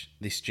advantage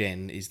this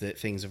gen, is that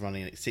things are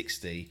running at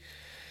 60.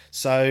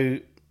 So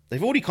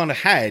they've already kind of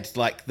had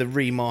like the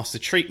remaster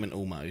treatment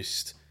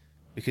almost,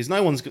 because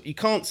you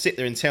can't sit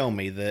there and tell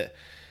me that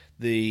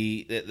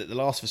the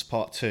Last of Us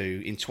Part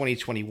 2 in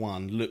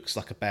 2021 looks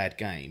like a bad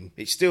game.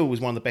 It still was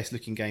one of the best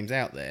looking games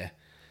out there.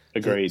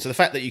 Agreed. So the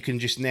fact that you can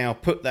just now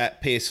put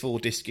that PS4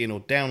 disc in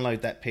or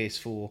download that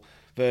PS4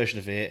 version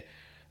of it,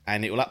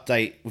 and it will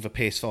update with a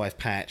PS5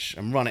 patch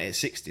and run it at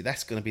 60,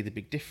 that's going to be the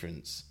big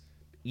difference.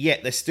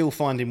 Yet they're still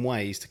finding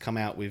ways to come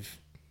out with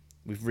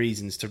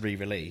reasons to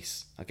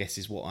re-release, I guess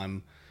is what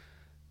I'm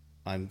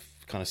kind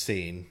of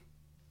seeing.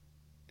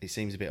 It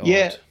seems a bit odd.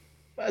 Yeah,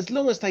 as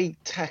long as they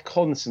tack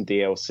on some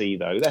DLC,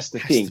 though, that's the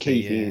thing.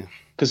 Key thing.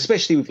 Because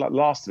especially with like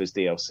Last of Us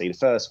DLC, the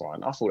first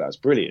one, I thought that was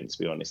brilliant, to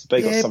be honest. If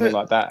they got something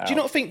like that out. Do you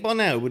not think by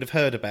now we would have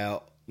heard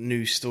about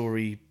new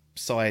story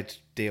side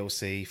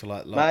DLC for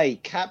like...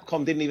 Mate,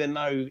 Capcom didn't even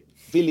know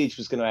Village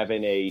was going to have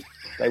any.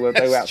 They were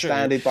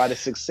outstanded by the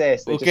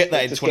success. We'll get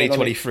that in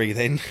 2023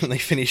 then, when they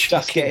finish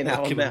just getting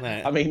out on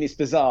that. I mean, it's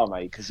bizarre,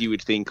 mate, because you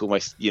would think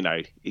almost,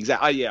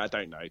 exactly. I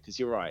don't know, because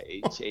you're right.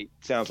 It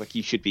sounds like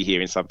you should be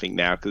hearing something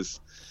now, because...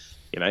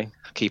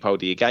 keep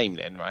hold of your game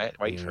then, right?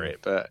 Wait for it.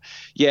 But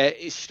yeah,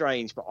 it's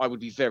strange, but I would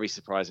be very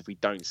surprised if we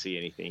don't see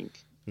anything.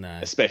 No.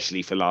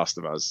 Especially for Last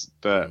of Us.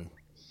 But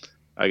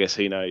I guess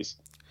who knows?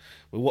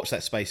 We'll watch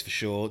that space for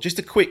sure. Just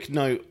a quick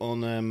note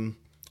on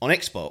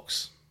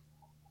Xbox,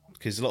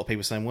 because a lot of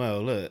people are saying,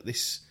 well, look,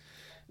 this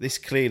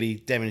clearly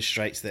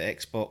demonstrates that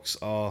Xbox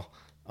are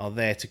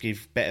there to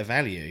give better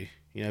value.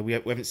 We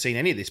haven't seen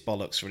any of this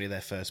bollocks, really, their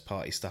first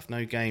party stuff.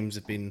 No games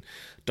have been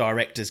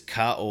director's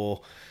cut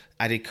or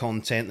added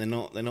content.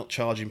 They're not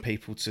charging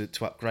people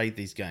to upgrade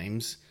these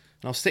games.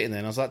 And I was sitting there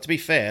and I was like, to be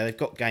fair, they've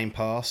got Game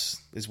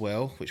Pass as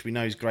well, which we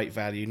know is great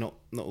value, not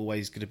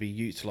always going to be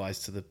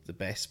utilised to the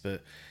best,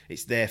 but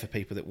it's there for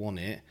people that want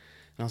it.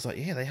 And I was like,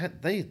 yeah,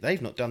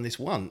 they've not done this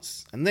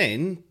once. And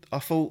then I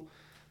thought,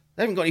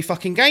 they haven't got any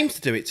fucking games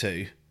to do it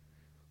to.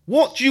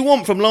 What do you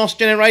want from last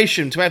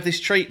generation to have this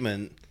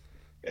treatment?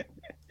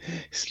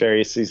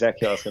 It's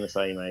exactly what I was going to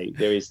say, mate.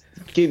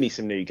 Give me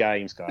some new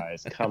games,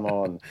 guys. Come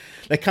on.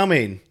 They're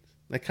coming.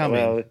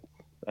 Well,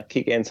 I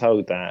keep getting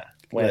told that.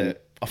 When? Yeah,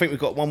 I think we've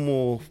got one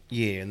more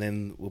year, and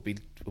then we'll be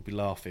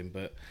laughing.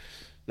 But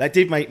that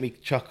did make me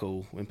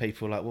chuckle when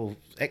people were like, "Well,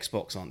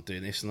 Xbox aren't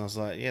doing this," and I was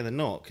like, "Yeah, they're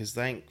not, because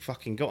they ain't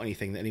fucking got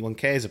anything that anyone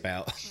cares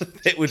about."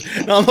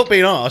 No, I'm not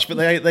being harsh, but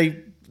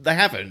they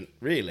haven't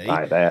really.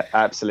 No, they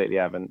absolutely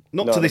haven't.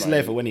 Not to this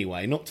level,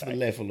 anyway. Not to the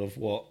level of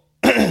what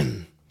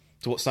to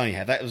what Sony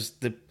had. That's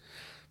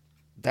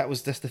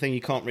the thing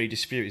you can't really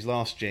dispute is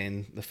last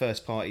gen, the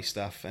first party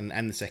stuff and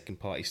the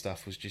second party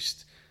stuff was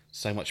just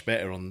so much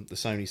better on the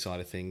Sony side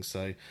of things.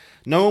 So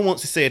no one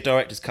wants to see a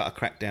director's cut of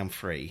Crackdown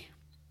 3.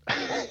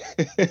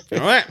 All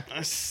right?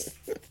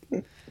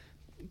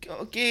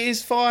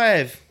 Gears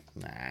 5.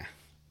 Nah,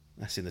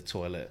 that's in the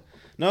toilet.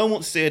 No one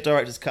wants to see a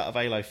director's cut of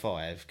Halo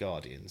 5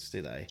 Guardians,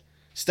 do they?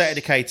 State of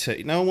Decay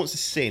 2. No one wants to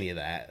see any of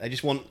that. They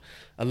just want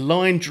a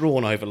line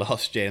drawn over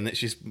last gen. Let's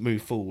just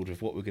move forward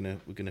with what we're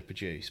gonna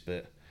produce.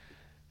 But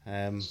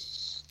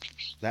That's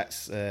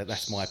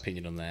my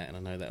opinion on that, and I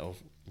know that'll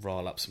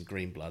rile up some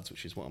green bloods,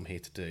 which is what I'm here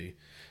to do.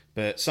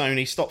 But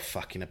Sony, stop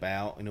fucking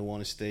about, in all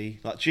honesty.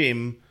 Like,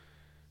 Jim,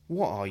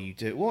 what are you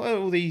doing? What are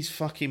all these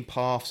fucking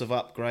paths of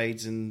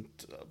upgrades and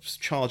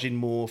charging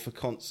more for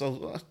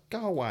consoles?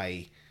 Go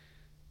away.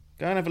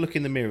 Go and have a look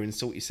in the mirror and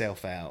sort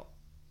yourself out.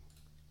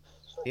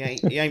 He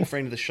ain't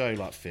friend of the show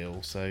like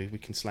Phil, so we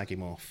can slag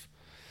him off.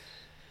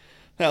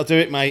 That'll do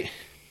it, mate.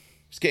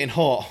 It's getting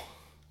hot.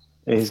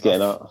 It is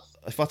getting hot.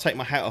 If I take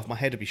my hat off, my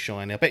head will be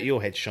shiny. I bet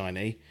your head's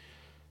shiny.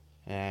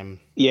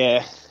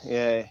 Yeah,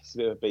 it's a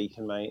bit of a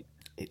beacon, mate.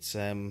 It's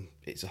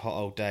a hot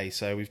old day,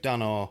 so we've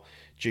done our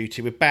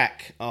duty. We're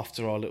back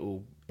after our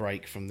little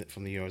break from the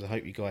Euros. I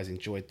hope you guys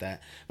enjoyed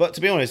that. But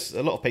to be honest,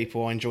 a lot of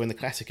people are enjoying the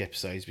classic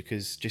episodes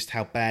because just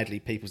how badly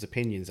people's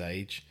opinions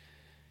age.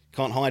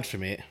 Can't hide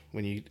from it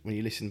when you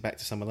listen back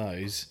to some of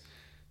those.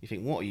 You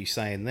think, what are you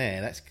saying there?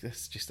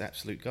 That's just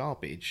absolute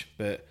garbage.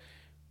 But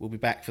we'll be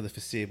back for the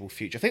foreseeable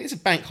future. I think it's a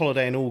bank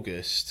holiday in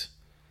August.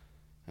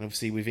 And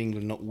obviously, with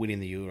England not winning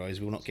the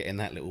Euros, we're not getting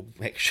that little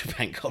extra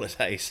bank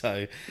holiday.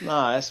 So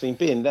no, that's been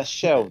binned. That's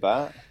shelved,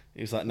 that.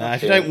 He was like, no,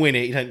 if you don't win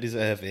it, you don't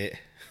deserve it.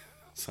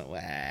 So,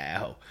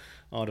 wow.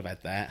 I'd have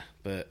had that.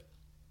 But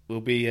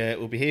we'll be here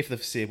for the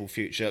foreseeable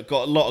future.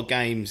 Got a lot of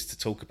games to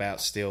talk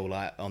about still,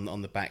 like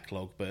on the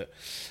backlog. But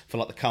for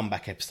like the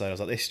comeback episode, I was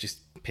like, let's just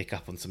pick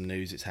up on some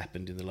news that's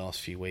happened in the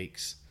last few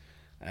weeks.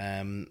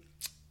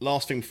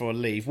 Last thing before I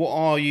leave, what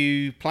are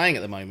you playing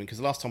at the moment? Because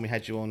the last time we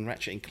had you on,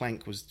 Ratchet and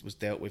Clank was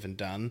dealt with and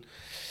done.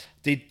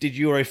 Did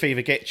Euro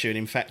Fever get you? And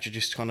in fact, you're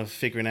just kind of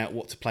figuring out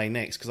what to play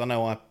next? Because I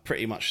know I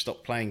pretty much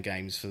stopped playing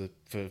games for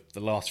the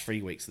last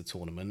 3 weeks of the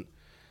tournament.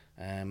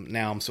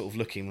 Now I'm sort of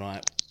looking,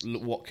 right,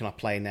 what can I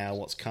play now?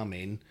 What's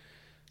coming?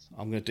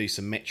 I'm going to do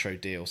some Metro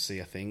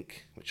DLC, I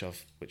think, which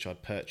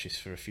I'd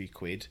purchased for a few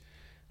quid.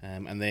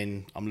 And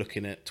then I'm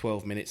looking at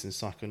 12 Minutes and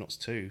Psychonauts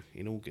 2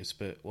 in August.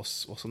 But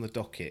what's on the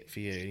docket for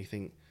you?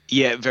 Anything?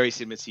 Yeah, very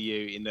similar to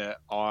you in that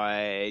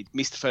I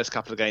missed the first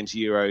couple of games of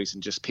Euros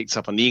and just picked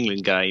up on the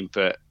England game,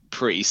 but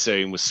pretty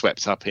soon was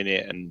swept up in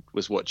it and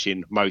was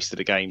watching most of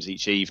the games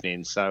each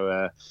evening.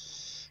 So,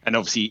 and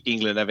obviously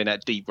England having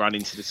that deep run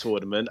into the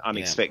tournament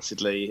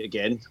unexpectedly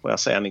again. Well, I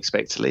say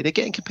unexpectedly, they're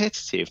getting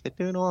competitive. They're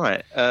doing all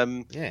right.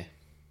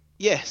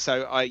 Yeah,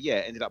 so I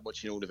ended up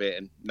watching all of it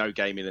and no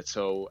gaming at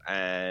all.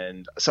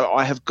 And so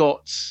I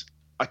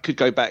could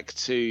go back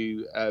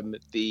to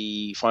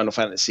the Final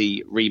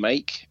Fantasy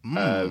remake.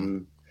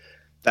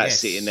 That's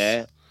sitting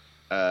there.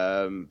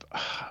 I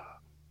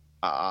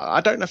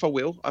don't know if I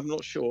will. I'm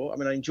not sure. I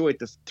mean, I enjoyed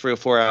the 3 or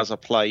 4 hours I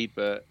played,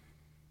 but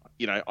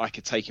I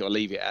could take it or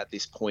leave it at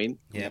this point.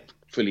 Yep.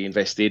 Fully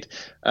invested.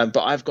 But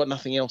I've got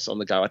nothing else on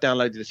the go. I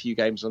downloaded a few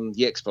games on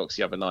the Xbox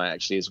the other night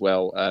actually as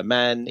well.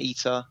 Man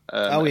Eater.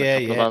 And a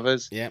couple of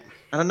others. Yeah.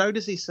 And I know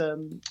there's this.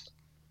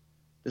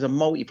 There's a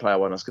multiplayer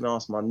one. I was going to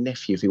ask my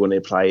nephew if he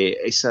wanted to play it.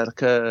 It's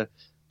like a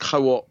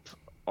co-op.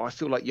 I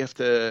feel like you have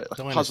to a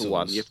puzzle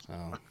one.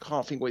 I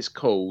can't think what it's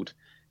called,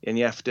 and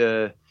you have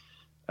to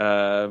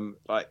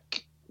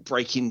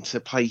break into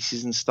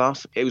places and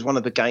stuff. It was one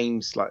of the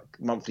games, like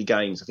monthly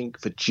games, I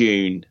think for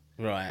June.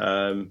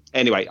 Right.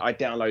 Anyway, I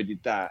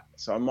downloaded that,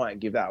 so I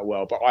might give that a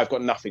whirl. But I've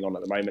got nothing on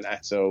at the moment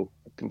at all.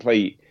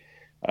 Complete.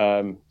 Need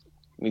to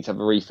have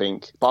a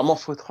rethink. But I'm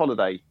off with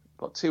holiday.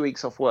 Got 2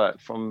 weeks off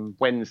work from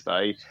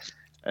Wednesday.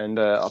 And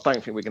I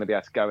don't think we're going to be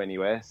able to go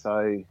anywhere,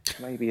 so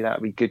maybe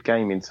that'll be good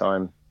gaming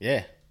time.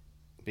 Yeah,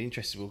 be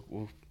interested.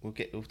 We'll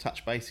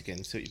touch base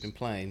again, see what you've been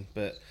playing.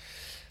 But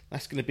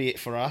that's going to be it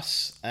for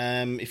us.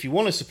 If you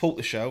want to support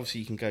the show,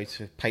 obviously you can go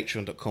to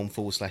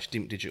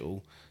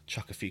patreon.com/dimpdigital,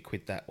 chuck a few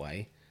quid that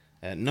way.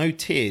 No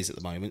tiers at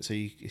the moment, so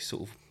you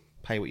sort of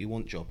pay what you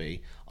want,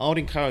 Jobby. I would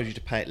encourage you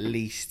to pay at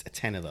least a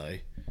tenner though,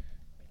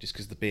 just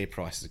because the beer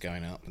prices are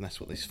going up, and that's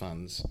what this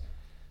funds.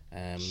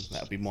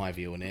 That would be my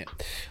view on it.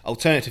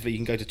 Alternatively, you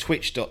can go to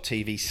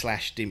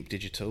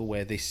twitch.tv/dimpdigital,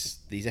 where these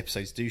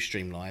episodes do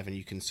stream live, and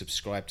you can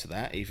subscribe to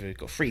that. Either you've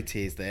got free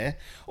tiers there,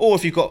 or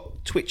if you've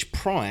got Twitch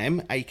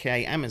Prime,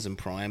 aka Amazon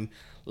Prime,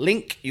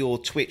 link your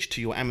Twitch to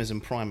your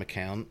Amazon Prime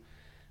account,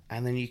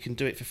 and then you can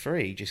do it for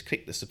free. Just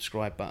click the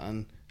subscribe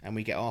button, and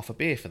we get half a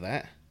beer for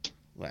that.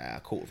 Well, a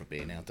quarter of a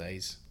beer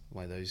nowadays.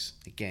 Why those,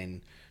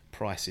 again,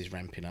 prices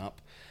ramping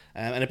up.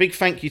 And a big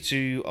thank you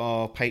to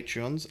our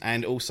Patreons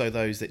and also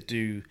those that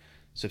do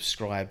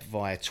subscribe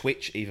via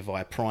Twitch, either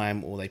via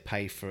Prime or they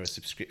pay for a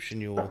subscription.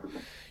 Your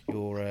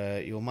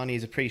money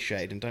is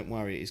appreciated, and don't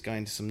worry, it is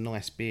going to some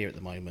nice beer at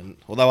the moment.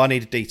 Although I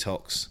need a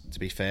detox, to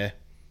be fair.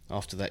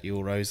 After that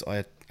Euros,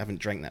 I haven't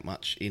drank that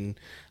much in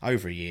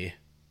over a year,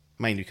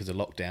 mainly because of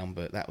lockdown.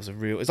 But that was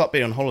it's like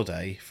being on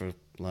holiday for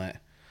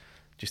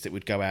just it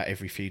would go out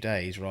every few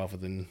days rather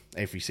than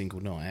every single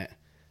night.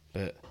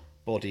 But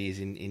body is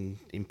in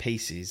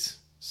pieces,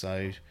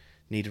 so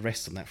need a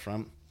rest on that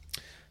front.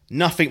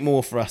 Nothing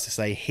more for us to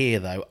say here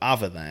though,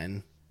 other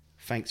than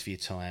thanks for your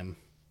time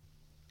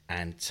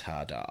and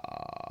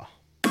ta-da.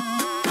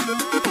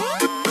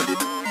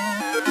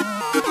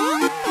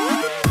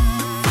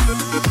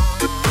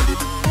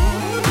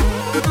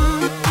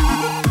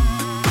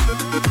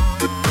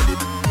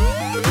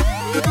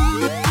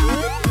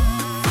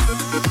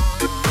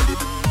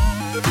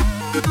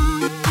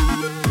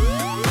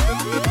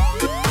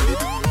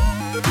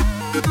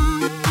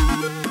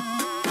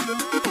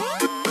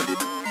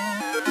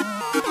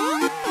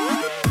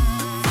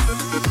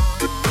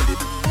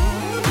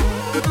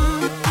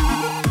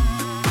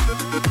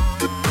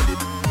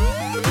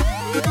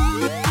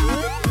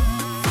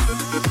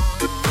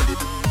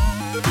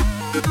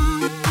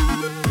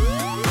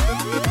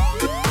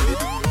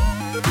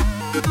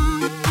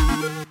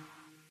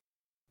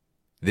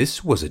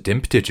 This was a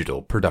DIMP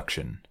Digital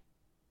production.